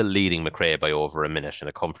stage, still leading McRae by over a minute in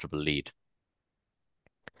a comfortable lead.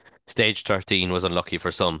 Stage 13 was unlucky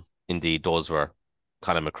for some. Indeed, those were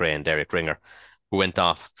Colin McRae and Derek Ringer, who went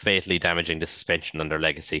off, fatally damaging the suspension on their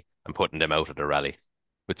legacy and putting them out of the rally,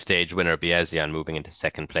 with stage winner Biazian moving into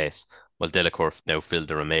second place, while Delacour now filled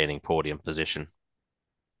the remaining podium position.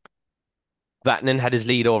 Vatanen had his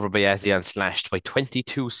lead over Biazian slashed by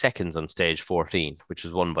 22 seconds on stage 14, which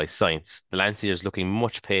was won by Sainz. The Lanciers looking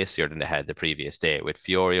much pacier than they had the previous day, with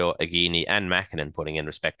Fiorio, Aghini, and Mäkinen putting in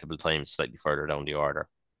respectable times slightly further down the order.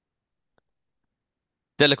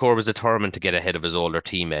 Delacour was determined to get ahead of his older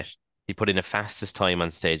teammate. He put in a fastest time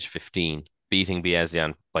on stage 15, beating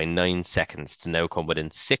Biazian by 9 seconds to now come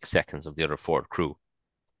within 6 seconds of the other Ford crew.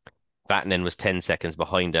 Vatanen was 10 seconds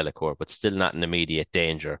behind Delacour, but still not in immediate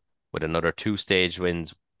danger, with another 2 stage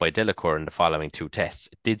wins by Delacour in the following 2 tests.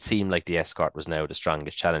 It did seem like the Escort was now the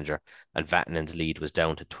strongest challenger, and Vatanen's lead was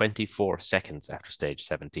down to 24 seconds after stage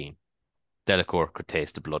 17. Delacour could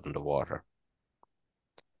taste the blood in the water.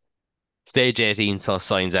 Stage 18 saw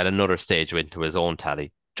Sainz add another stage win to his own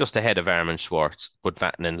tally, just ahead of Armin Schwartz, but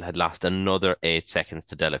Vatanen had lost another 8 seconds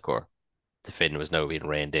to Delacour. The Finn was now being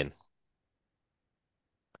reined in.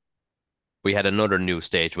 We had another new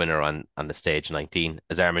stage winner on the stage 19,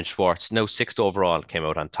 as Armin Schwartz, now sixth overall, came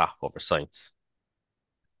out on top over Sainz.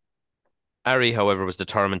 Ari, however, was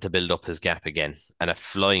determined to build up his gap again, and a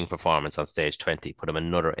flying performance on stage 20 put him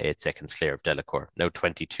another 8 seconds clear of Delacour, now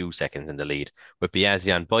 22 seconds in the lead, with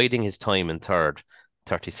Biazian biding his time in third,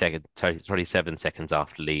 37 seconds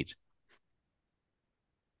off the lead.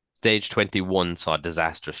 Stage 21 saw a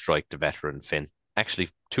disaster strike the veteran Finn. Actually,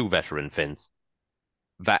 two veteran Finns.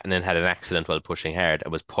 Vatanen had an accident while pushing hard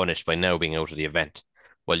and was punished by now being out of the event,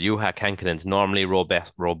 while Juha Kankkinen's normally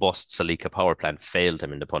robust Salika power plant failed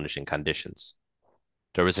him in the punishing conditions.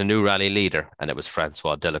 There was a new rally leader, and it was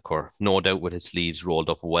Francois Delacour, no doubt with his sleeves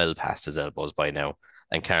rolled up well past his elbows by now,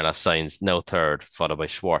 and Carlos Sainz, now third, followed by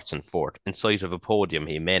Schwartz in fourth, in sight of a podium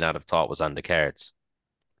he may not have thought was on the cards.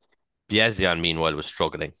 Biazian, meanwhile, was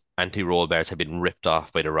struggling. Anti-roll bars had been ripped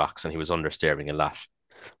off by the rocks, and he was understeering a lot.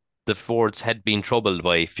 The Fords had been troubled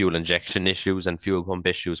by fuel injection issues and fuel pump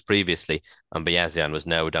issues previously, and Biazian was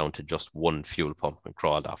now down to just one fuel pump and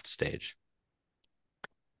crawled off the stage.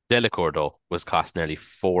 Delacour, though, was cost nearly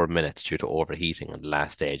 4 minutes due to overheating on the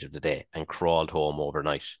last stage of the day and crawled home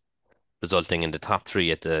overnight, resulting in the top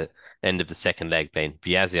three at the end of the second leg playing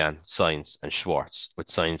Biazian, Sainz, and Schwartz, with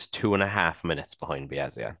Sainz 2.5 minutes behind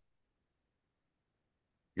Biazian.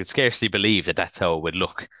 You could scarcely believe that that's how it would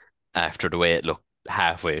look after the way it looked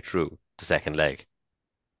halfway through the second leg.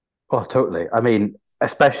 Oh, totally. I mean,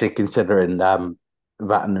 especially considering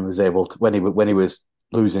Vatanen was able to when he was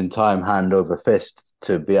losing time hand over fist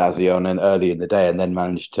to Biazion and early in the day, and then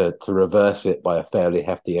managed to reverse it by a fairly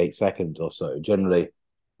hefty 8 seconds or so. Generally,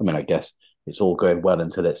 I mean, I guess it's all going well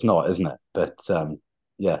until it's not, isn't it? But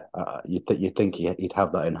yeah, you'd think he'd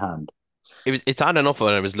have that in hand. It's odd enough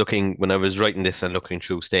when I was writing this and looking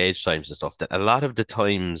through stage times and stuff that a lot of the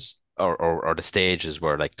times or the stages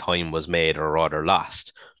where like time was made or rather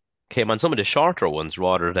lost came on some of the shorter ones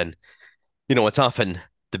rather than, it's often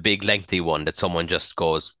the big lengthy one that someone just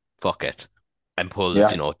goes, fuck it, and pulls,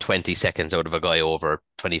 Yeah, 20 seconds out of a guy over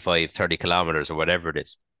 25, 30 kilometers or whatever it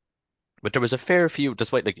is. But there was a fair few,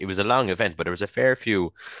 despite like it was a long event, but there was a fair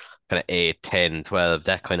few kind of 8, 10, 12,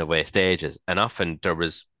 that kind of way stages. And often there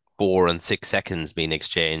was 4 and 6 seconds being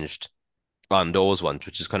exchanged on those ones,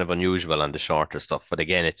 which is kind of unusual on the shorter stuff. But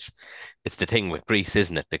again, it's the thing with Greece,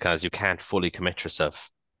 isn't it? Because you can't fully commit yourself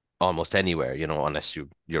almost anywhere, unless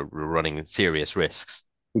you're running serious risks.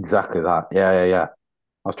 exactly that. Yeah, yeah, yeah.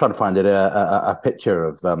 I was trying to find a picture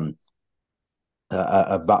of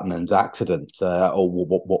Vatanen's accident or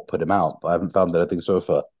what put him out, but I haven't found anything so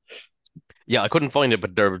far. Yeah, I couldn't find it,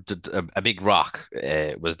 but there a big rock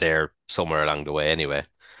was there somewhere along the way anyway,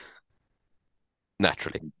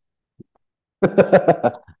 naturally.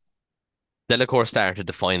 Delacour started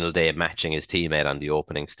the final day matching his teammate on the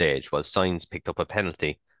opening stage, while Sainz picked up a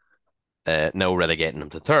penalty, now relegating him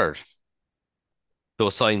to third. Though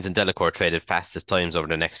Sainz and Delacour traded fastest times over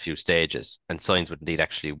the next few stages, and Sainz would indeed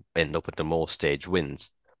actually end up with the most stage wins,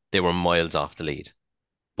 they were miles off the lead.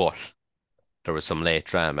 But there was some late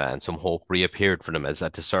drama and some hope reappeared for them as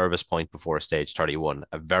at the service point before stage 31.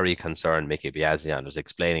 A very concerned Mickey Biazian was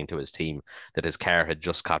explaining to his team that his car had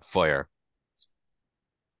just caught fire.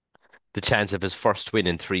 The chance of his first win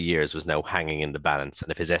in 3 years was now hanging in the balance, and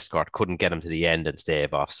if his escort couldn't get him to the end and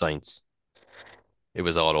stave off Sainz, it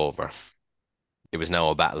was all over. It was now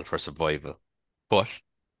a battle for survival. But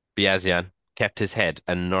Biazian kept his head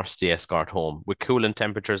and nursed the escort home, with coolant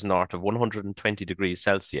temperatures north of 120 degrees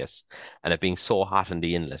Celsius, and it being so hot in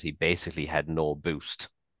the inlet, he basically had no boost.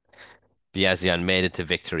 Biazian made it to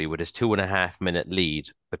victory with his 2.5 minute lead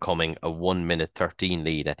becoming a 1 minute 13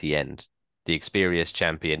 lead at the end. The experienced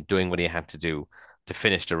champion doing what he had to do to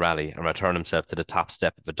finish the rally and return himself to the top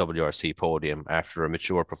step of a WRC podium after a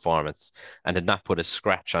mature performance and did not put a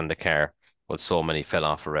scratch on the car while so many fell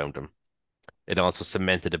off around him. It also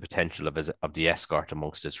cemented the potential of the escort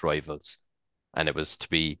amongst its rivals, and it was to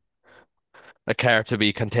be a car to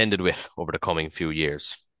be contended with over the coming few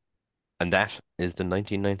years. And that is the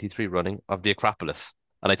 1993 running of the Acropolis.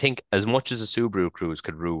 And I think as much as the Subaru crews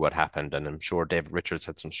could rue what happened, and I'm sure David Richards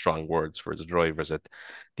had some strong words for his drivers at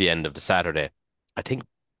the end of the Saturday, I think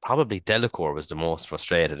probably Delacour was the most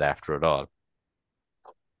frustrated after it all.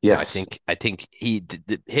 You know, Yes, I think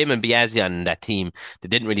him and Biazian and that team, they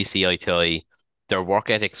didn't really see eye to eye. Their work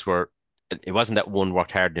ethics were, it wasn't that one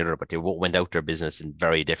worked harder than the other, but they went out their business in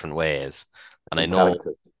very different ways. And I different know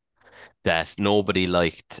characters. that nobody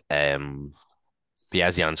liked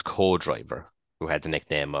Biazian's co-driver, who had the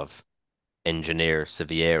nickname of Engineer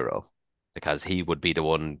Seviero, because he would be the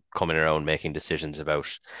one coming around making decisions about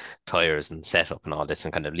tires and setup and all this,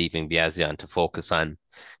 and kind of leaving Biazian to focus on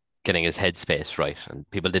getting his headspace right. And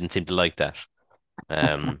people didn't seem to like that.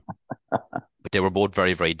 Um, but they were both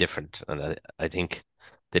very, very different, and I think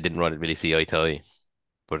they didn't really see eye to eye.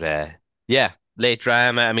 But yeah, late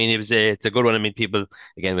drama. I mean, it's a good one. I mean, people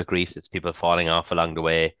again with Greece, it's people falling off along the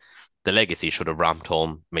way. The legacy should have ramped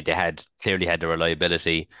home. I mean, they had clearly had the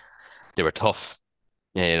reliability. They were tough,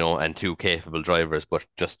 and two capable drivers, but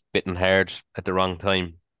just bitten hard at the wrong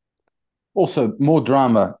time. Also, more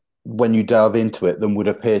drama when you delve into it than would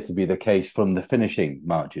appear to be the case from the finishing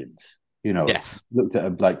margins. Yes. Looked at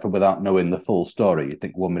it like from without knowing the full story, you'd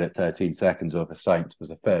think 1 minute 13 seconds over Saints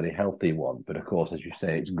was a fairly healthy one. But of course, as you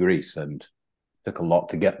say, it's Greece and it took a lot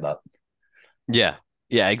to get that. Yeah.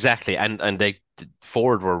 Yeah, exactly. And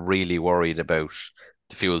Ford were really worried about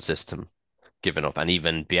the fuel system given up. And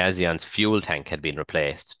even Biazian's fuel tank had been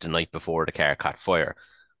replaced the night before the car caught fire.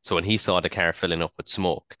 So when he saw the car filling up with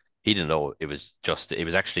smoke, he didn't know it was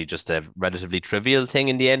actually just a relatively trivial thing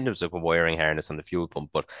in the end. It was like a wiring harness on the fuel pump,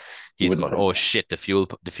 but You he's wouldn't going, think oh that. shit, the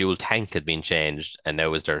fuel tank had been changed, and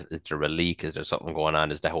now is there a leak? Is there something going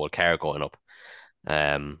on? Is the whole car going up?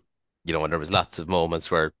 Um, and there was lots of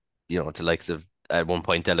moments where, the likes of at one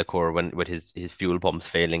point Delacour when with his fuel pumps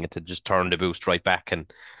failing, it had just turned the boost right back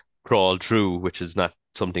and crawled through, which is not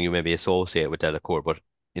something you maybe associate with Delacour, but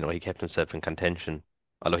he kept himself in contention.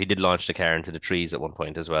 Although he did launch the car into the trees at one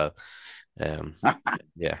point as well. Um,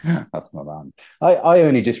 yeah. That's not bad. I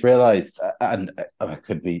only just realised, and it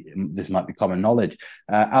could be this might be common knowledge.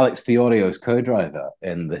 Alex Fiorio's co-driver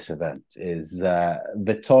in this event is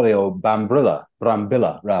Vittorio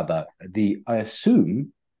Brambilla rather. The I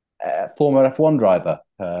assume former F1 driver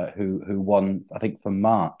who won, I think for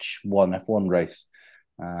March, one F1 race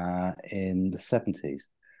in the 70s.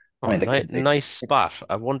 I Oh, mean, it nice, could be. nice spot.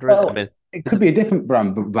 I wonder. I Well, mean, it is could it be a different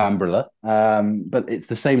Brambrilla, but it's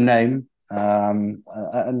the same name. And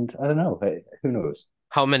I don't know. Who knows?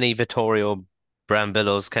 how many Vittorio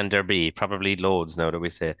Brambillos can there be? Probably loads now that we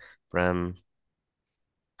say Bram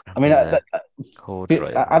I mean, Brambilla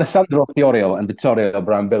co-driver. Alessandro Fiorio and Vittorio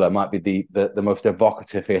Brambilla might be the most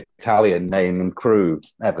evocative Italian name and crew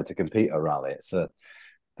ever to compete a rally.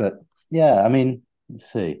 But yeah, I mean,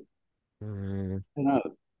 let's see. Mm, You know,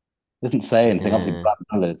 doesn't say anything. Obviously, yeah.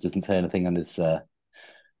 Brambilla doesn't say anything on his.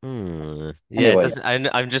 Yeah, it Anyway, doesn't.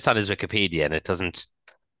 I'm just on his Wikipedia, and it doesn't.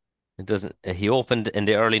 It doesn't. He opened in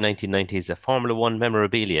the early 1990s a Formula One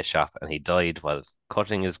memorabilia shop, and he died while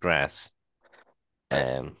cutting his grass.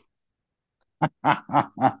 Um,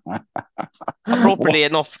 Appropriately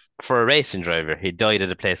enough for a racing driver, he died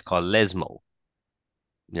at a place called Lesmo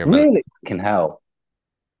near Melbourne. really fucking hell.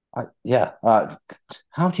 Yeah.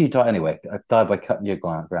 How do you die anyway? I die by cutting your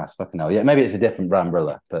grass. Fucking hell. Yeah, maybe it's a different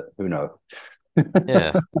Brambrilla, but who knows?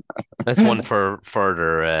 Yeah, that's one for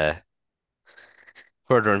further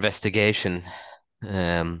investigation.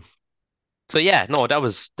 Um, so yeah, no, that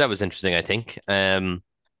was interesting, I think.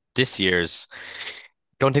 This year's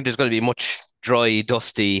don't think there's going to be much dry,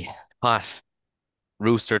 dusty, hot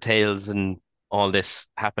rooster tails and all this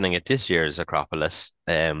happening at this year's Acropolis.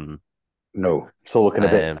 No, it's all looking a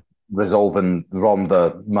bit Um, resolving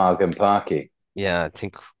Rhondda, Margam Parky. yeah, I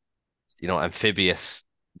think amphibious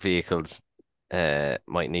vehicles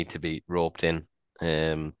might need to be roped in.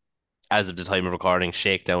 Um, as of the time of recording,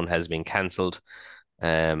 Shakedown has been cancelled,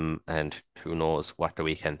 and who knows what the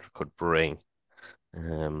weekend could bring.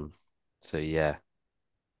 Um, so yeah.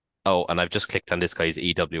 Oh, and I've just clicked on this guy's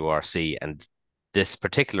EWRC, and this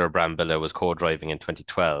particular Brambilla was co-driving in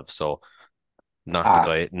 2012. So Ah,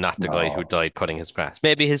 not the guy who no. died cutting his grass.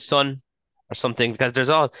 Maybe his son or something, because there's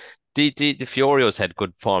all the Fiorios had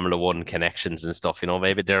good Formula One connections and stuff.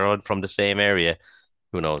 Maybe they're all from the same area.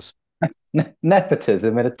 Who knows?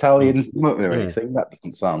 Nepotism in Mm. Italian motor Mm. racing. That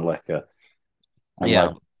doesn't sound like a Yeah,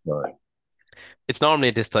 unlikely story. it's normally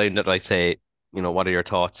at this time that I say, what are your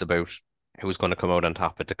thoughts about who's going to come out on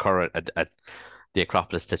top at the current at the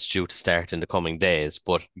Acropolis that's due to start in the coming days?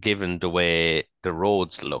 But given the way the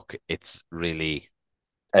roads look, it's really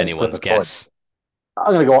Hey, flip anyone's a coin. guess.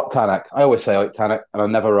 I'm going to go Tanak. I always say Tanak, and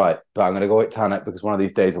I'm never right, but I'm going to go Tanak because one of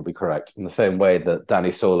these days will be correct. In the same way that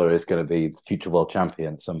Danny Solar is going to be the future world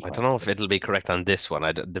champion at some I don't point. know if it'll be correct on this one.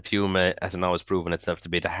 The Puma hasn't always proven itself to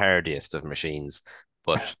be the hardiest of machines,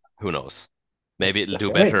 but who knows? Maybe it'll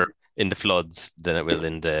do I mean, better in the floods than it will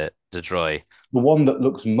in the dry. the one that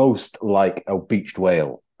looks most like a beached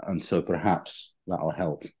whale, and so perhaps that'll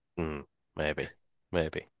help. Hmm, maybe,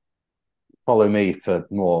 maybe. Follow me for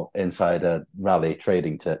more insider rally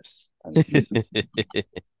trading tips. And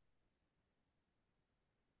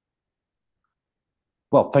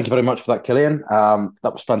well, thank you very much for that, Killian.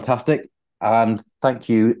 That was fantastic. And thank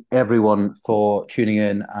you, everyone, for tuning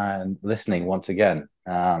in and listening once again.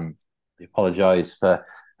 I apologize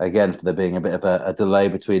again, for there being a bit of a delay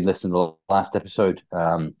between this and the last episode.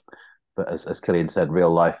 But as Killian said,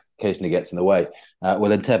 real life occasionally gets in the way.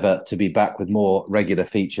 We'll endeavour to be back with more regular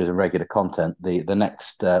features and regular content. The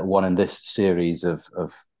next one in this series of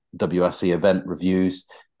WRC event reviews,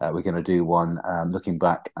 we're going to do one looking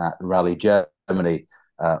back at Rally Germany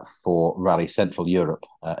for Rally Central Europe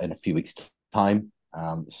in a few weeks' time.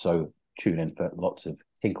 So tune in for lots of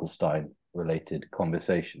Hinkelstein related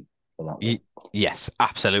conversation for that one. Y yes,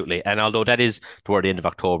 absolutely. And although that is toward the end of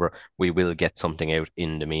October, we will get something out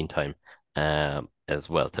in the meantime, as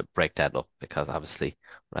well to break that up because obviously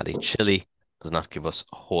Rally Chile does not give us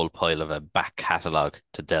a whole pile of a back catalogue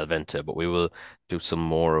to delve into, but we will do some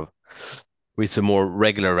more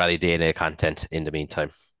regular Rally DNA content in the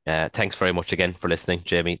meantime. Thanks very much again for listening,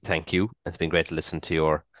 Jamie. Thank you. It's been great to listen to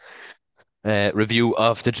your review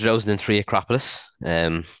of the 2003 Acropolis.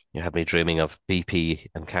 You have me dreaming of BP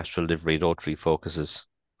and Castrol livery rotary focuses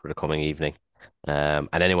for the coming evening. And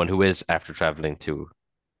anyone who is after traveling to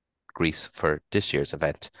Greece for this year's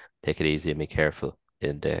event, take it easy and be careful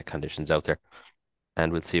in the conditions out there.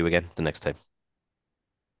 And we'll see you again the next time.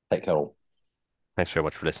 Take care all. Thanks very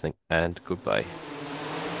much for listening and goodbye.